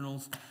your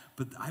journals.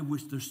 But I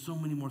wish there's so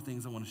many more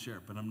things I want to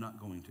share, but I'm not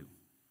going to.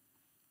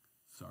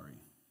 Sorry.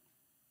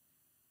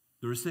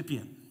 The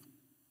recipient,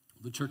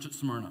 the church at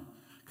Smyrna.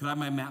 Could I have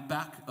my map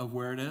back of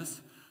where it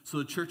is? So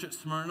the church at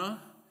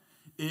Smyrna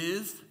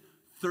is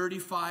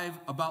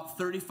about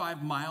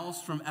 35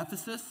 miles from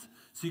Ephesus.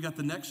 So you got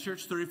the next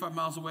church 35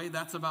 miles away.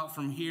 That's about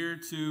from here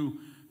to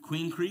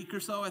Queen Creek or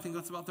so. I think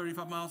that's about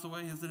 35 miles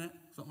away, isn't it?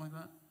 Something like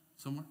that?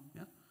 Somewhere,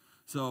 yeah?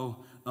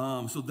 So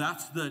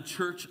that's the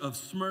church of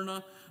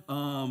Smyrna.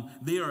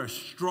 They are a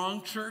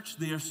strong church.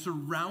 They are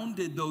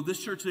surrounded, though,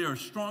 this church, they are a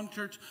strong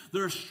church.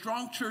 They're a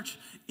strong church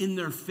in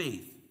their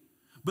faith.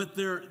 But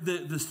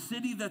the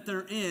city that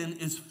they're in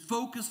is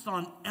focused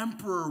on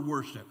emperor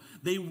worship.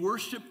 They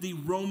worship the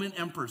Roman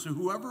emperor. So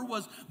whoever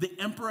was the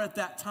emperor at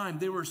that time,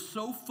 they were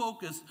so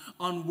focused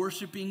on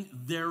worshiping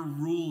their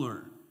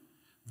ruler.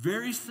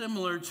 Very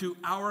similar to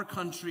our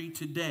country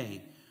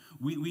today.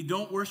 We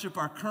don't worship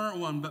our current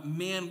one, but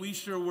man, we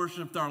sure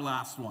worshiped our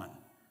last one.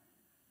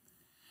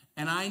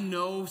 And I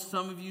know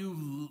some of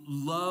you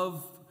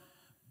love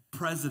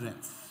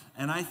presidents.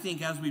 And I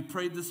think as we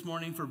prayed this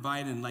morning for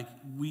Biden, like,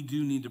 we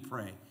do need to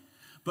pray.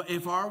 But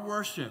if our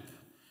worship,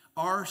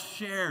 our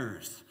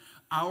shares,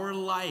 our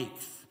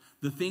likes,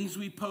 the things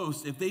we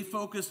post, if they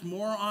focus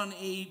more on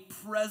a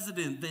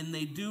president than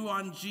they do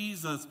on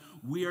Jesus,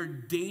 we are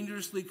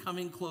dangerously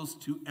coming close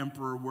to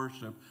emperor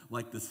worship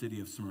like the city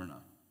of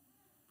Smyrna.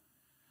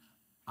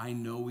 I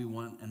know we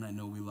want and I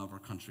know we love our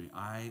country.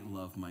 I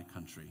love my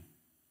country.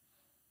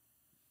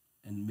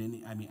 And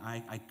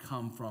I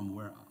come from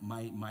where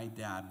my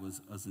dad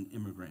was as an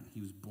immigrant. He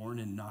was born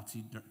in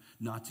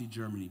Nazi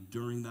Germany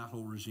during that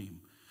whole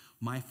regime.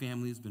 My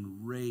family has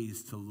been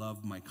raised to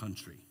love my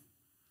country,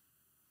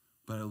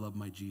 but I love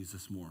my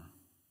Jesus more.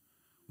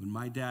 When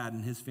my dad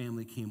and his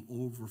family came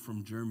over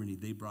from Germany,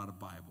 they brought a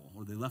Bible,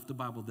 or they left the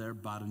Bible there,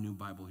 bought a new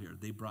Bible here.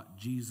 They brought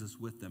Jesus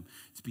with them.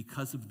 It's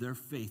because of their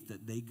faith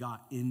that they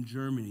got in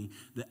Germany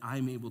that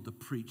I'm able to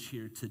preach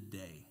here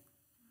today,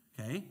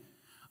 okay?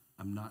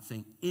 I'm not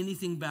saying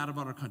anything bad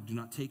about our country. Do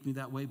not take me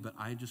that way, but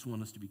I just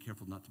want us to be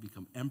careful not to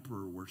become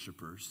emperor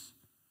worshipers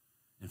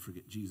and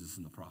forget Jesus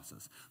in the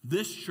process.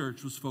 This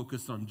church was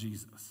focused on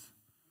Jesus.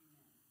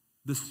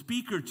 The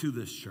speaker to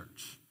this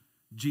church,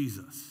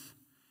 Jesus.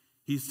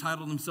 He's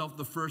titled himself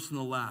the first and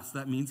the last.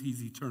 That means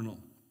he's eternal.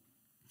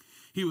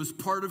 He was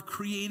part of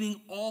creating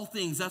all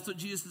things. That's what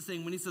Jesus is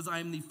saying when he says, I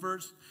am the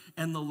first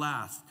and the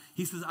last.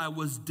 He says, I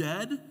was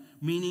dead,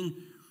 meaning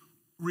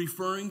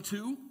referring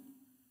to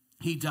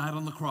he died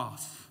on the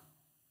cross.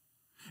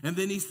 And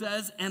then he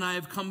says, and I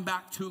have come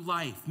back to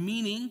life,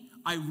 meaning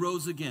I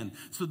rose again.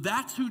 So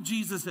that's who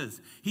Jesus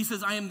is. He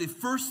says, I am the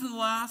first and the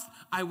last.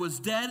 I was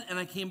dead and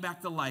I came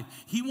back to life.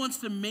 He wants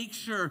to make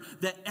sure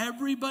that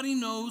everybody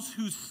knows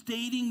who's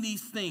stating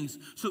these things.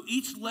 So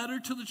each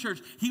letter to the church,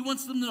 he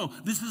wants them to know,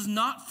 this is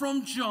not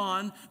from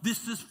John.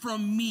 This is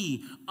from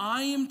me.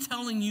 I am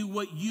telling you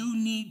what you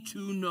need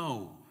to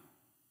know.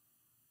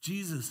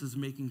 Jesus is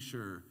making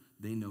sure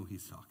they know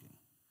he's talking.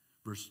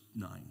 Verse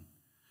 9,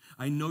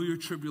 I know your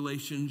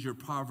tribulations, your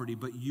poverty,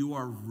 but you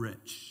are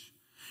rich.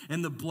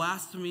 And the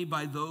blasphemy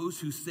by those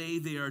who say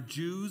they are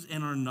Jews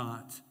and are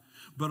not,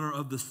 but are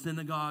of the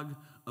synagogue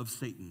of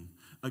Satan.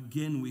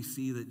 Again, we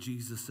see that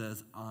Jesus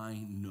says,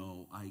 I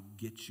know, I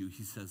get you.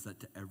 He says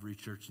that to every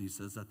church, and he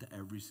says that to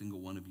every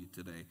single one of you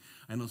today.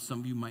 I know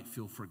some of you might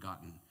feel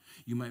forgotten.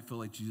 You might feel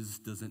like Jesus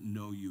doesn't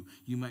know you.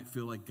 You might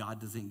feel like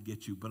God doesn't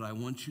get you. But I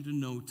want you to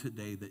know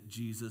today that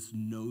Jesus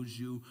knows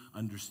you,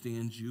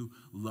 understands you,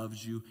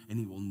 loves you, and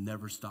he will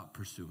never stop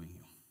pursuing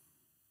you.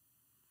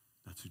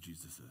 That's who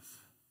Jesus is.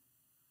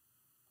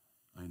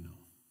 I know.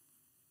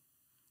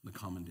 The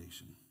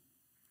commendation.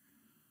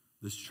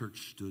 This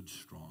church stood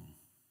strong.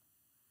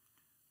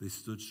 They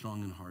stood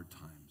strong in hard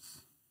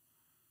times.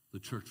 The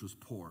church was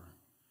poor.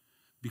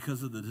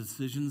 because of the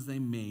decisions they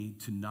made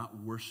to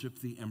not worship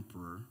the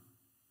emperor,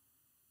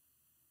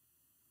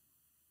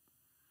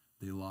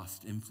 they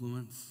lost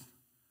influence,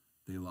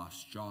 they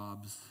lost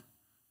jobs,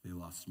 they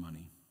lost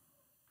money.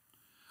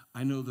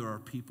 I know there are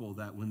people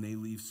that when they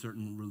leave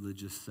certain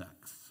religious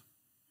sects,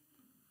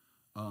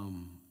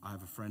 I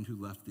have a friend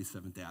who left the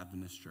Seventh-day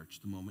Adventist Church.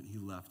 The moment he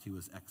left, he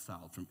was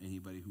exiled from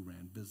anybody who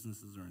ran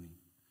businesses or anything.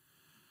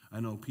 I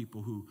know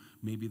people who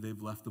maybe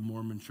they've left the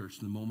Mormon church.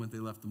 The moment they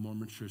left the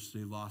Mormon church,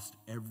 they lost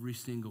every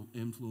single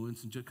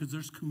influence, because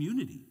there's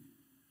community.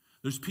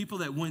 There's people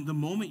that when the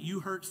moment you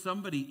hurt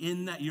somebody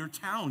in your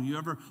town, you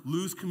ever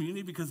lose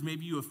community because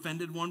maybe you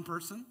offended one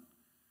person?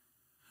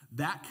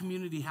 That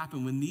community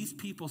happened when these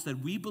people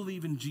said, we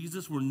believe in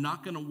Jesus, we're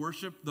not going to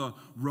worship the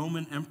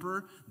Roman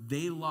emperor.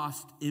 They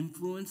lost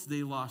influence,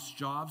 they lost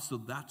jobs, so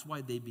that's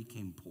why they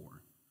became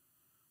poor.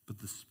 But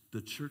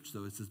the church,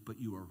 though, it says, but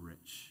you are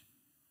rich,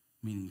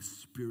 meaning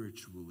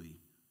spiritually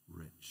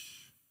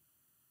rich.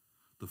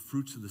 The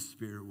fruits of the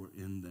Spirit were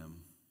in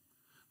them.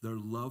 Their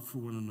love for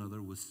one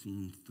another was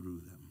seen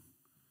through them.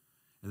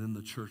 And then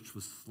the church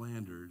was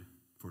slandered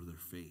for their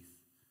faith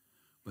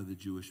by the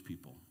Jewish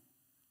people.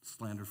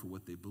 Slander for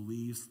what they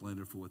believe,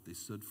 slander for what they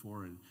stood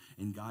for.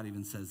 And God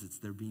even says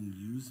they're being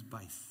used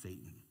by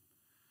Satan.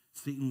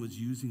 Satan was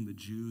using the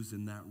Jews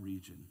in that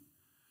region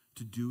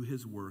to do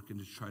his work and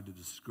to try to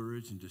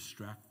discourage and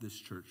distract this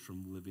church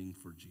from living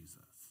for Jesus.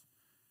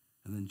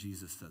 And then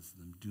Jesus says to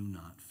them, do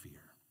not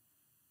fear.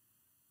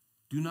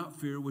 Do not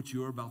fear what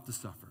you are about to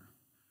suffer.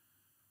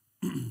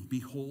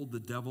 Behold, the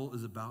devil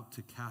is about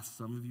to cast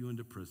some of you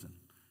into prison.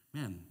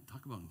 Man,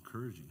 talk about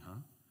encouraging, huh?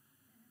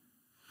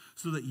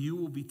 So that you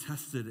will be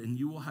tested and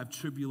you will have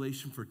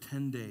tribulation for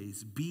 10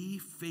 days. Be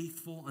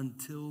faithful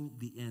until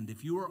the end.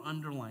 If you are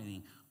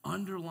underline,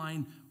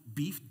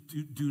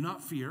 do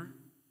not fear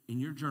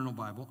in your journal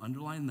Bible.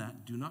 Underline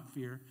that, do not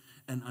fear.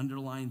 And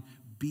underline,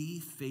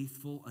 be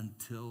faithful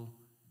until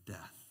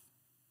death.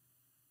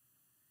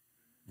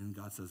 And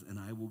God says, and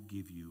I will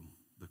give you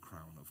the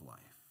crown of life.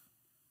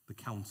 The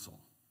counsel,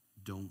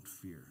 don't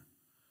fear.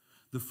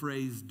 The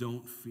phrase,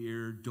 don't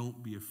fear,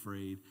 don't be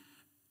afraid.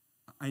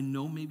 I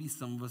know maybe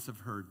some of us have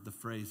heard the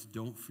phrase,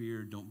 don't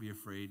fear, don't be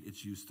afraid.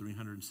 It's used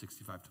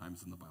 365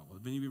 times in the Bible.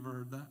 Have any of you ever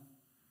heard that?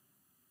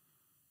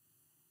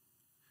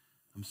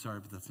 I'm sorry,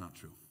 but that's not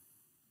true.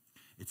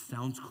 It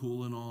sounds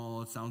cool and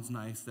all. It sounds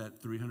nice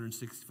that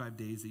 365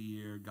 days a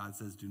year, God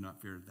says, do not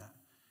fear that.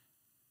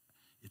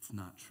 It's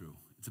not true.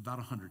 It's about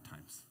 100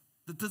 times.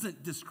 That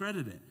doesn't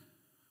discredit it.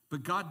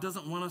 But God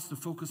doesn't want us to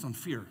focus on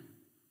fear.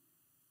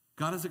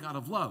 God is a God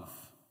of love.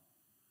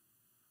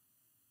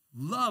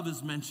 Love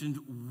is mentioned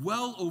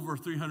well over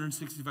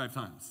 365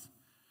 times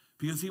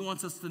because he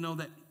wants us to know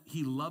that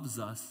he loves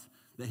us,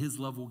 that his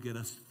love will get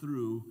us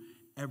through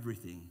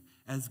everything.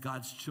 As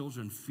God's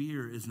children,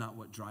 fear is not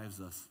what drives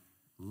us.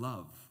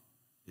 Love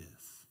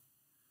is.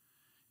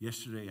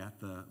 Yesterday at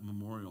the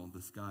memorial,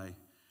 this guy,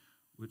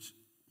 which,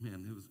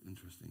 man, it was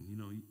interesting. You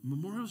know,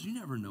 memorials, you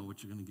never know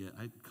what you're going to get.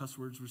 Cuss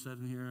words were said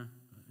in here.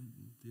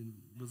 I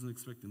wasn't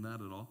expecting that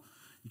at all.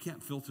 You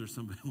can't filter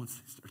somebody once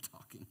they start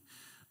talking.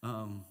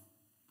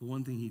 But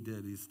one thing he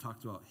did, he's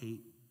talked about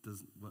hate.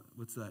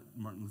 What's that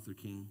Martin Luther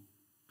King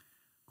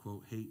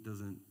quote? Hate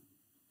doesn't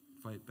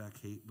fight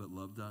back hate, but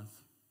love does.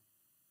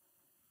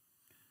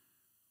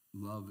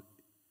 Love,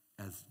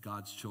 as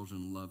God's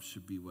children, love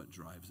should be what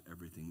drives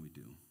everything we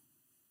do.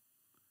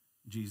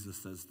 Jesus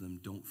says to them,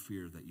 don't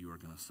fear that you are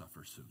going to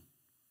suffer soon.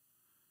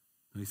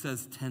 And he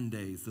says 10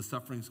 days. The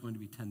suffering is going to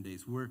be 10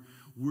 days. We're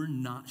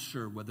not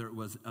sure whether it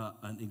was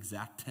an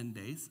exact 10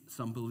 days.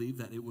 Some believe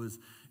that it was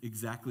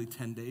exactly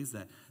 10 days,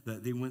 that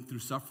they went through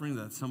suffering,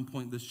 that at some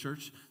point in this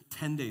church,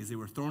 10 days. They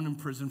were thrown in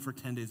prison for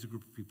 10 days, a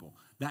group of people.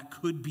 That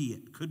could be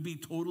it. Could be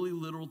totally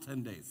literal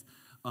 10 days.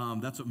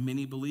 That's what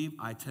many believe.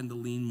 I tend to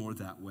lean more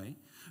that way.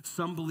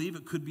 Some believe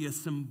it could be a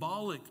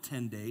symbolic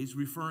 10 days,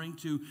 referring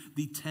to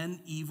the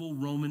 10 evil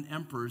Roman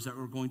emperors that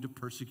were going to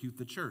persecute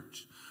the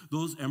church.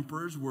 Those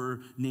emperors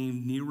were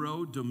named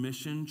Nero,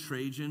 Domitian,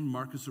 Trajan,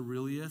 Marcus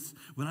Aurelius.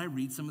 When I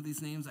read some of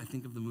these names, I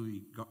think of the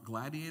movie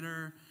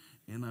Gladiator,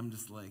 and I'm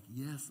just like,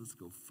 yes, let's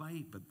go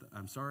fight. But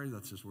I'm sorry,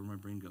 that's just where my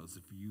brain goes.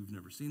 If you've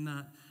never seen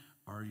that,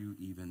 are you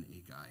even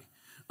a guy?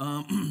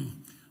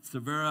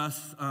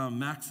 Severus,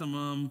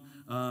 Maximum,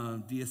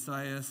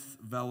 Decius,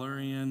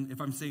 Valerian. If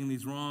I'm saying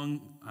these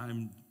wrong,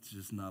 I'm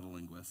just not a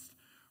linguist.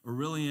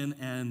 Aurelian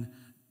and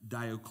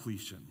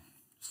Diocletian.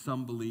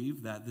 Some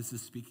believe that this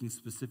is speaking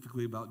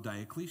specifically about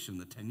Diocletian,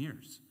 the 10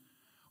 years,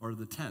 or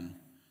the 10.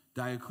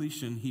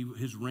 Diocletian,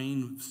 his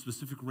reign,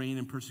 specific reign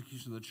and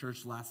persecution of the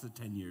church lasted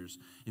 10 years,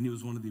 and he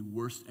was one of the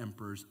worst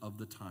emperors of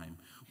the time.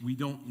 We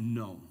don't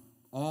know.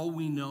 All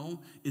we know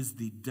is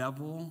the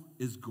devil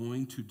is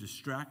going to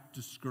distract,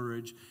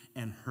 discourage,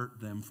 and hurt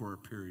them for a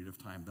period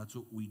of time. That's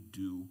what we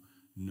do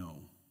know.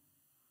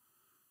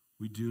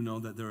 We do know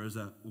that there is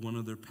one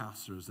of their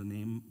pastors,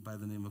 by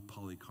the name of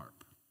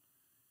Polycarp,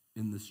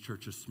 in this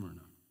church of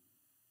Smyrna.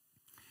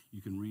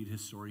 You can read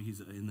his story. He's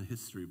in the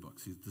history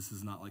books. This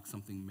is not like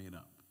something made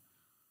up.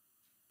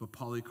 But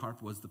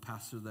Polycarp was the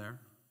pastor there.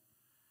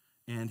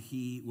 and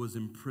he was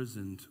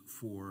imprisoned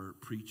for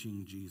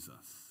preaching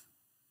Jesus.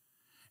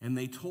 And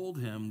they told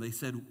him, they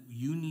said,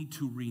 you need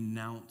to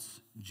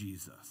renounce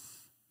Jesus.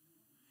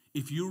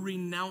 If you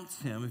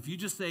renounce him, if you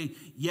just say,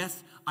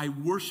 yes, I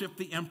worship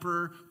the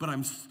emperor, but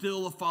I'm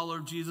still a follower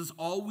of Jesus,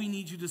 all we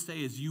need you to say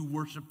is you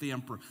worship the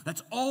emperor.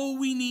 That's all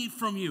we need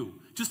from you.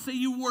 Just say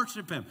you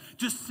worship him.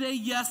 Just say,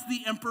 yes,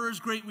 the emperor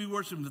is great, we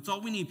worship him. That's all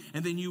we need.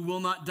 And then you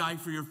will not die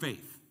for your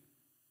faith.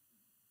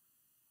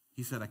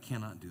 He said, I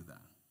cannot do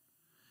that.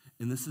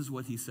 And this is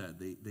what he said.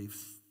 They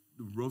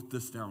wrote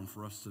this down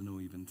for us to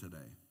know even today.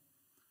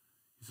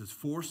 He says,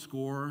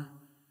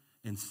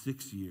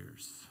 86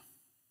 years.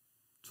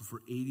 So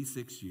for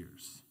 86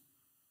 years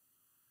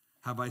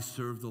have I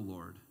served the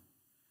Lord,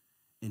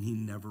 and he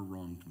never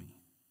wronged me.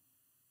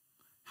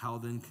 How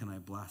then can I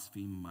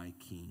blaspheme my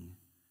King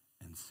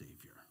and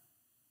Savior?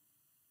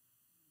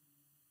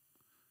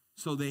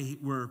 So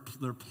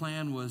their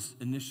plan was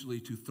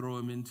initially to throw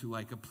him into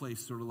like a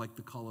place sort of like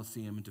the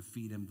Colosseum and to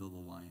feed him to the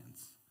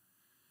lions.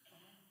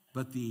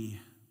 But the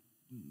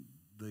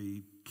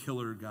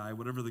killer guy,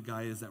 whatever the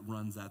guy is that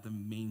runs that, the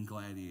main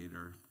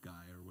gladiator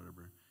guy or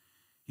whatever,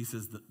 he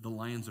says the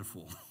lions are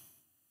full.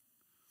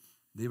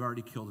 They've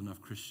already killed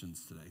enough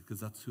Christians today because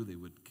that's who they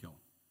would kill.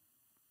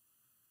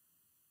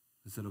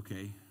 They said,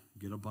 okay,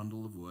 get a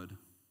bundle of wood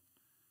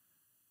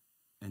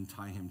and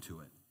tie him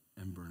to it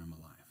and burn him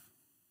alive.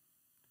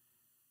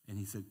 And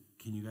he said,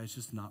 can you guys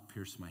just not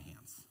pierce my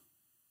hands?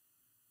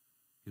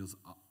 He goes,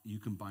 you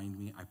can bind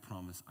me. I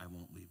promise I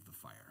won't leave the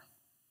fire.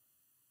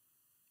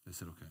 They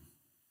said, okay.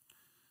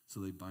 So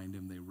they bind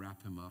him, they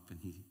wrap him up, and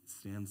he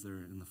stands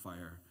there in the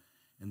fire,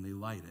 and they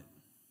light it.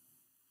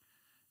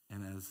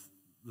 And as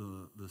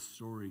the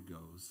story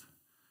goes,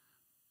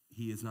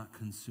 he is not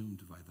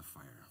consumed by the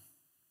fire.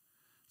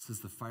 It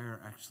says the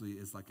fire actually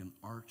is like an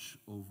arch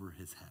over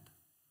his head.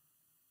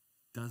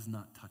 Does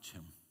not touch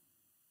him.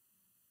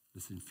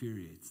 This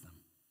infuriates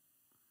them.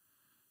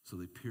 So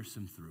they pierce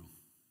him through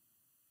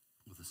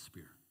with a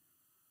spear.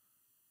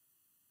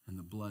 And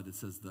the blood, it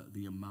says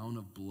the amount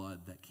of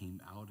blood that came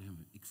out of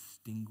him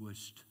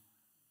extinguished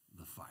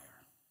the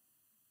fire.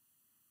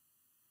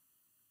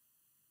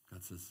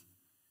 God says,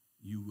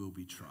 you will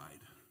be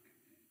tried.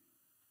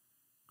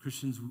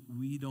 Christians,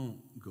 we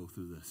don't go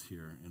through this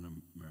here in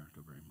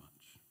America very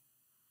much.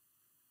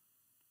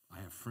 I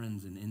have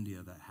friends in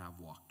India that have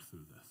walked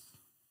through this.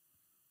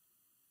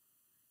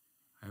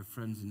 I have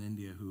friends in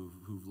India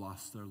who've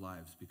lost their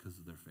lives because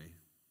of their faith,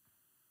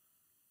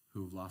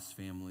 who have lost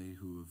family,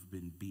 who have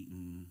been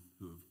beaten,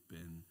 who have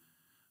been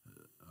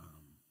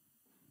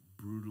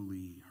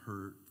brutally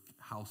hurt,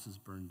 houses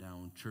burned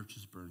down,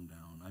 churches burned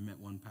down. I met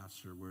one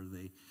pastor where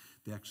they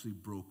actually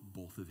broke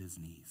both of his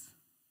knees.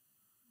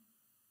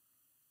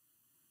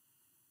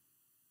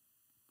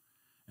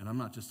 And I'm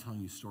not just telling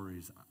you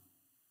stories,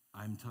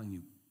 I'm telling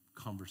you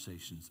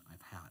conversations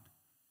I've had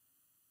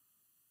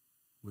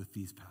with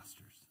these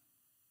pastors.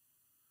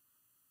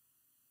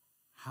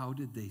 How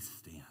did they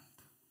stand?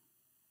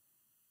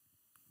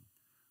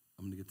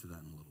 I'm going to get to that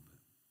in a little bit.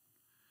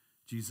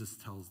 Jesus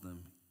tells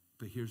them,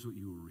 but here's what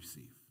you will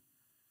receive.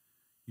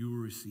 You will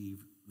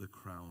receive the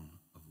crown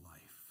of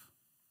life.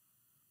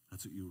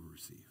 That's what you will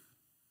receive,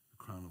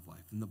 the crown of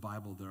life. In the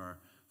Bible, there are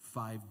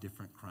 5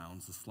 different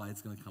crowns. The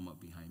slide's going to come up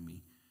behind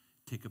me.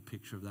 Take a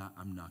picture of that.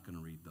 I'm not going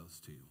to read those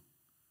to you.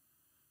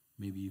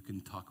 Maybe you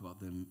can talk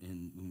about them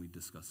when we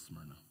discuss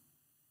Smyrna.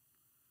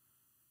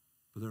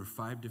 But there are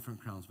 5 different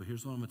crowns. But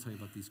here's what I'm going to tell you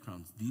about these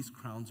crowns. These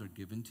crowns are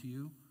given to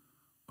you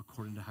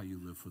according to how you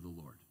live for the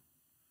Lord.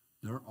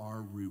 There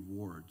are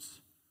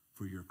rewards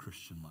for your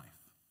Christian life.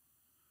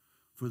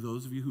 For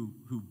those of you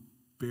who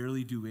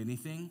barely do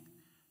anything,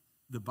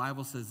 the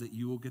Bible says that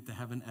you will get to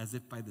heaven as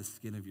if by the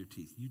skin of your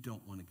teeth. You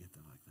don't want to get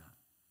there like that.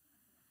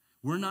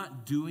 We're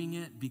not doing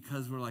it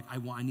because we're like,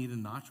 I need a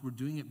notch. We're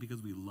doing it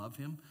because we love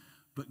him.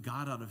 But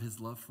God, out of his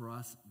love for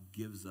us,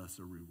 gives us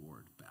a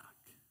reward back.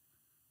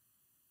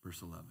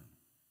 Verse 11.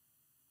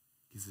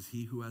 He says,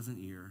 he who has an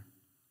ear,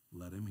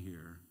 let him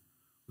hear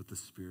what the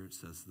Spirit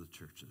says to the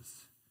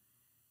churches.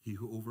 He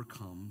who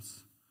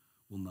overcomes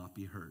will not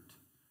be hurt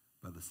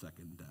by the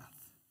second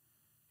death.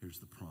 Here's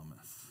the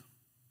promise.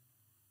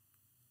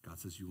 God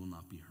says you will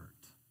not be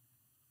hurt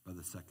by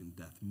the second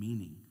death,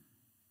 meaning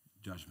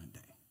judgment day.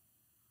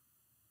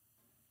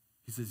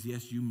 He says,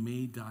 yes, you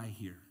may die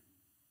here,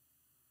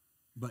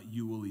 but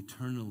you will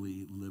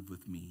eternally live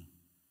with me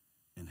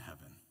in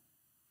heaven.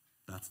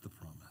 That's the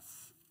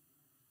promise.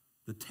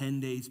 The 10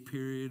 days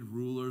period,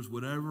 rulers,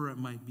 whatever it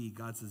might be,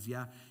 God says,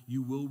 yeah,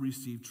 you will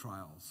receive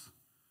trials,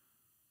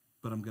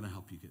 but I'm going to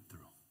help you get through.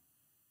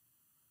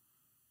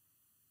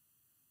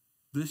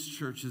 This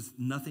church is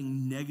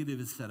nothing negative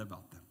is said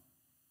about them.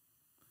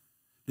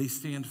 They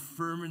stand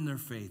firm in their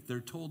faith. They're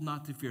told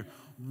not to fear.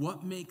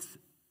 What makes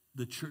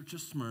the church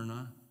of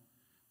Smyrna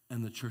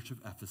and the church of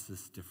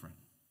Ephesus different?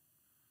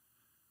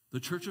 The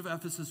church of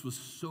Ephesus was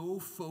so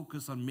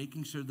focused on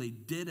making sure they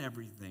did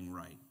everything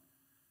right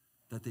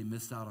that they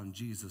missed out on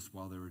Jesus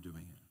while they were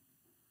doing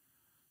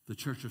it. The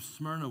church of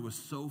Smyrna was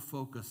so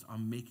focused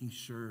on making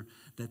sure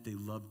that they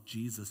loved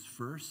Jesus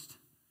first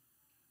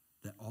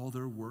that all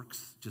their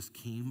works just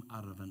came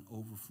out of an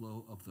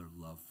overflow of their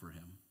love for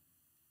him.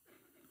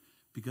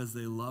 Because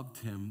they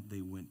loved him,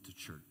 they went to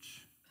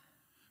church.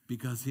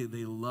 Because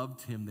they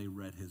loved him, they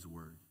read his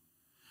word.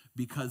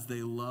 Because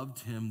they loved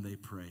him, they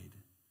prayed.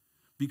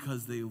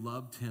 Because they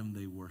loved him,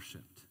 they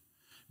worshiped.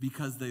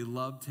 Because they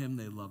loved him,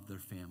 they loved their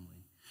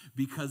family.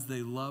 Because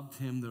they loved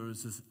him, there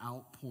was this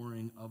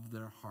outpouring of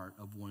their heart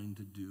of wanting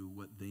to do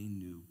what they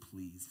knew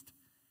pleased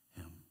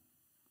him.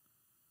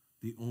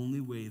 The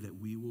only way that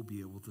we will be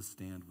able to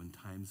stand when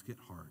times get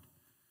hard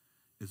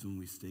is when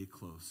we stay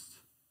close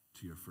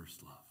to your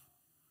first love.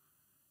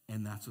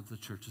 And that's what the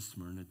church of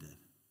Smyrna did.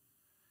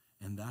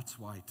 And that's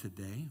why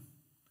today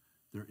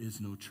there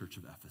is no church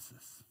of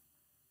Ephesus.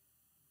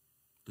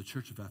 The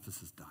church of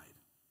Ephesus died.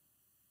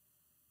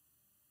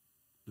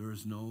 There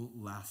is no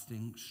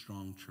lasting,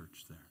 strong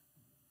church there.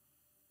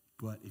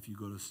 But if you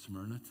go to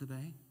Smyrna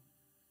today,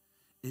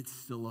 it's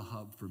still a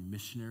hub for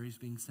missionaries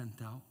being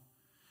sent out.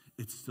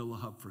 It's still a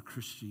hub for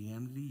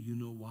Christianity. You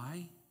know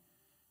why?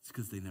 It's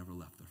because they never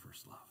left their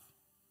first love.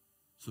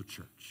 So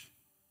church,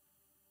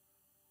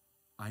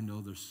 I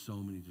know there's so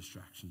many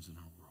distractions in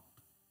our world.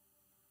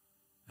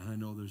 And I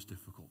know there's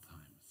difficult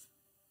times.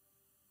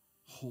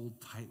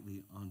 Hold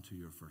tightly onto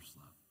your first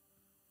love.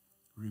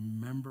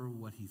 Remember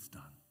what he's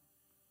done.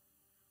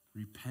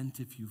 Repent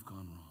if you've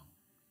gone wrong.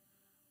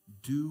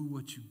 Do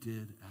what you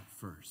did at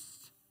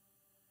first.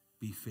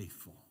 Be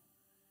faithful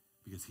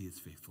because he is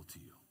faithful to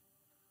you.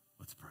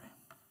 Let's pray.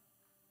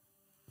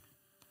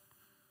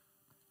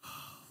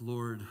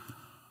 Lord,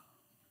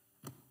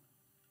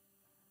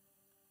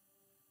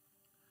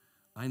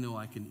 I know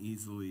I can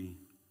easily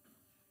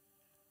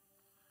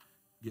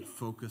get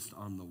focused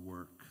on the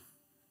work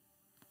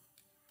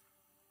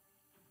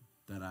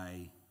that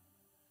I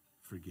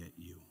forget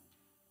you.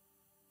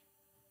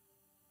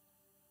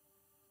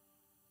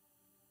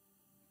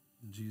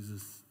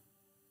 Jesus,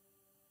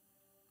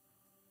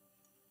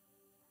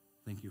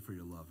 thank you for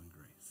your love and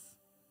grace.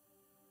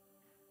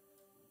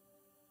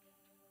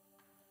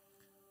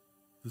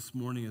 This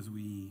morning as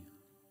we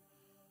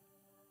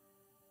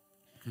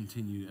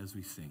continue, as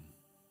we sing,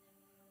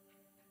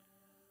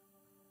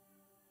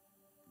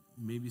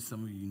 maybe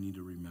some of you need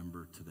to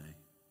remember today.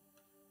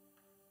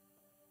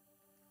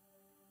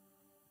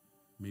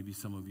 Maybe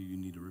some of you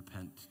need to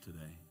repent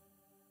today.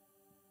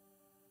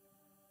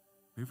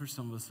 Maybe for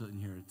some of us in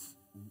here, it's,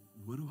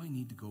 what do I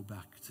need to go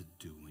back to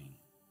doing?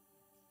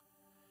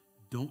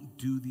 Don't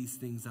do these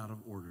things out of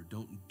order.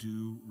 Don't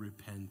do,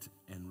 repent,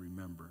 and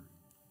remember.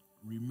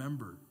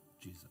 Remember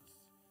Jesus.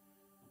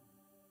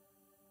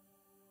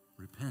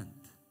 Repent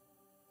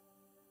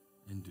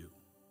and do.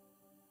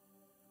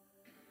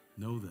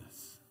 Know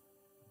this,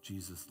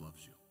 Jesus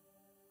loves you.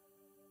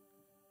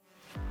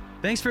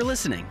 Thanks for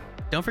listening.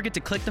 Don't forget to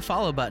click the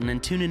follow button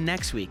and tune in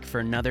next week for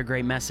another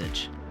great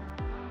message.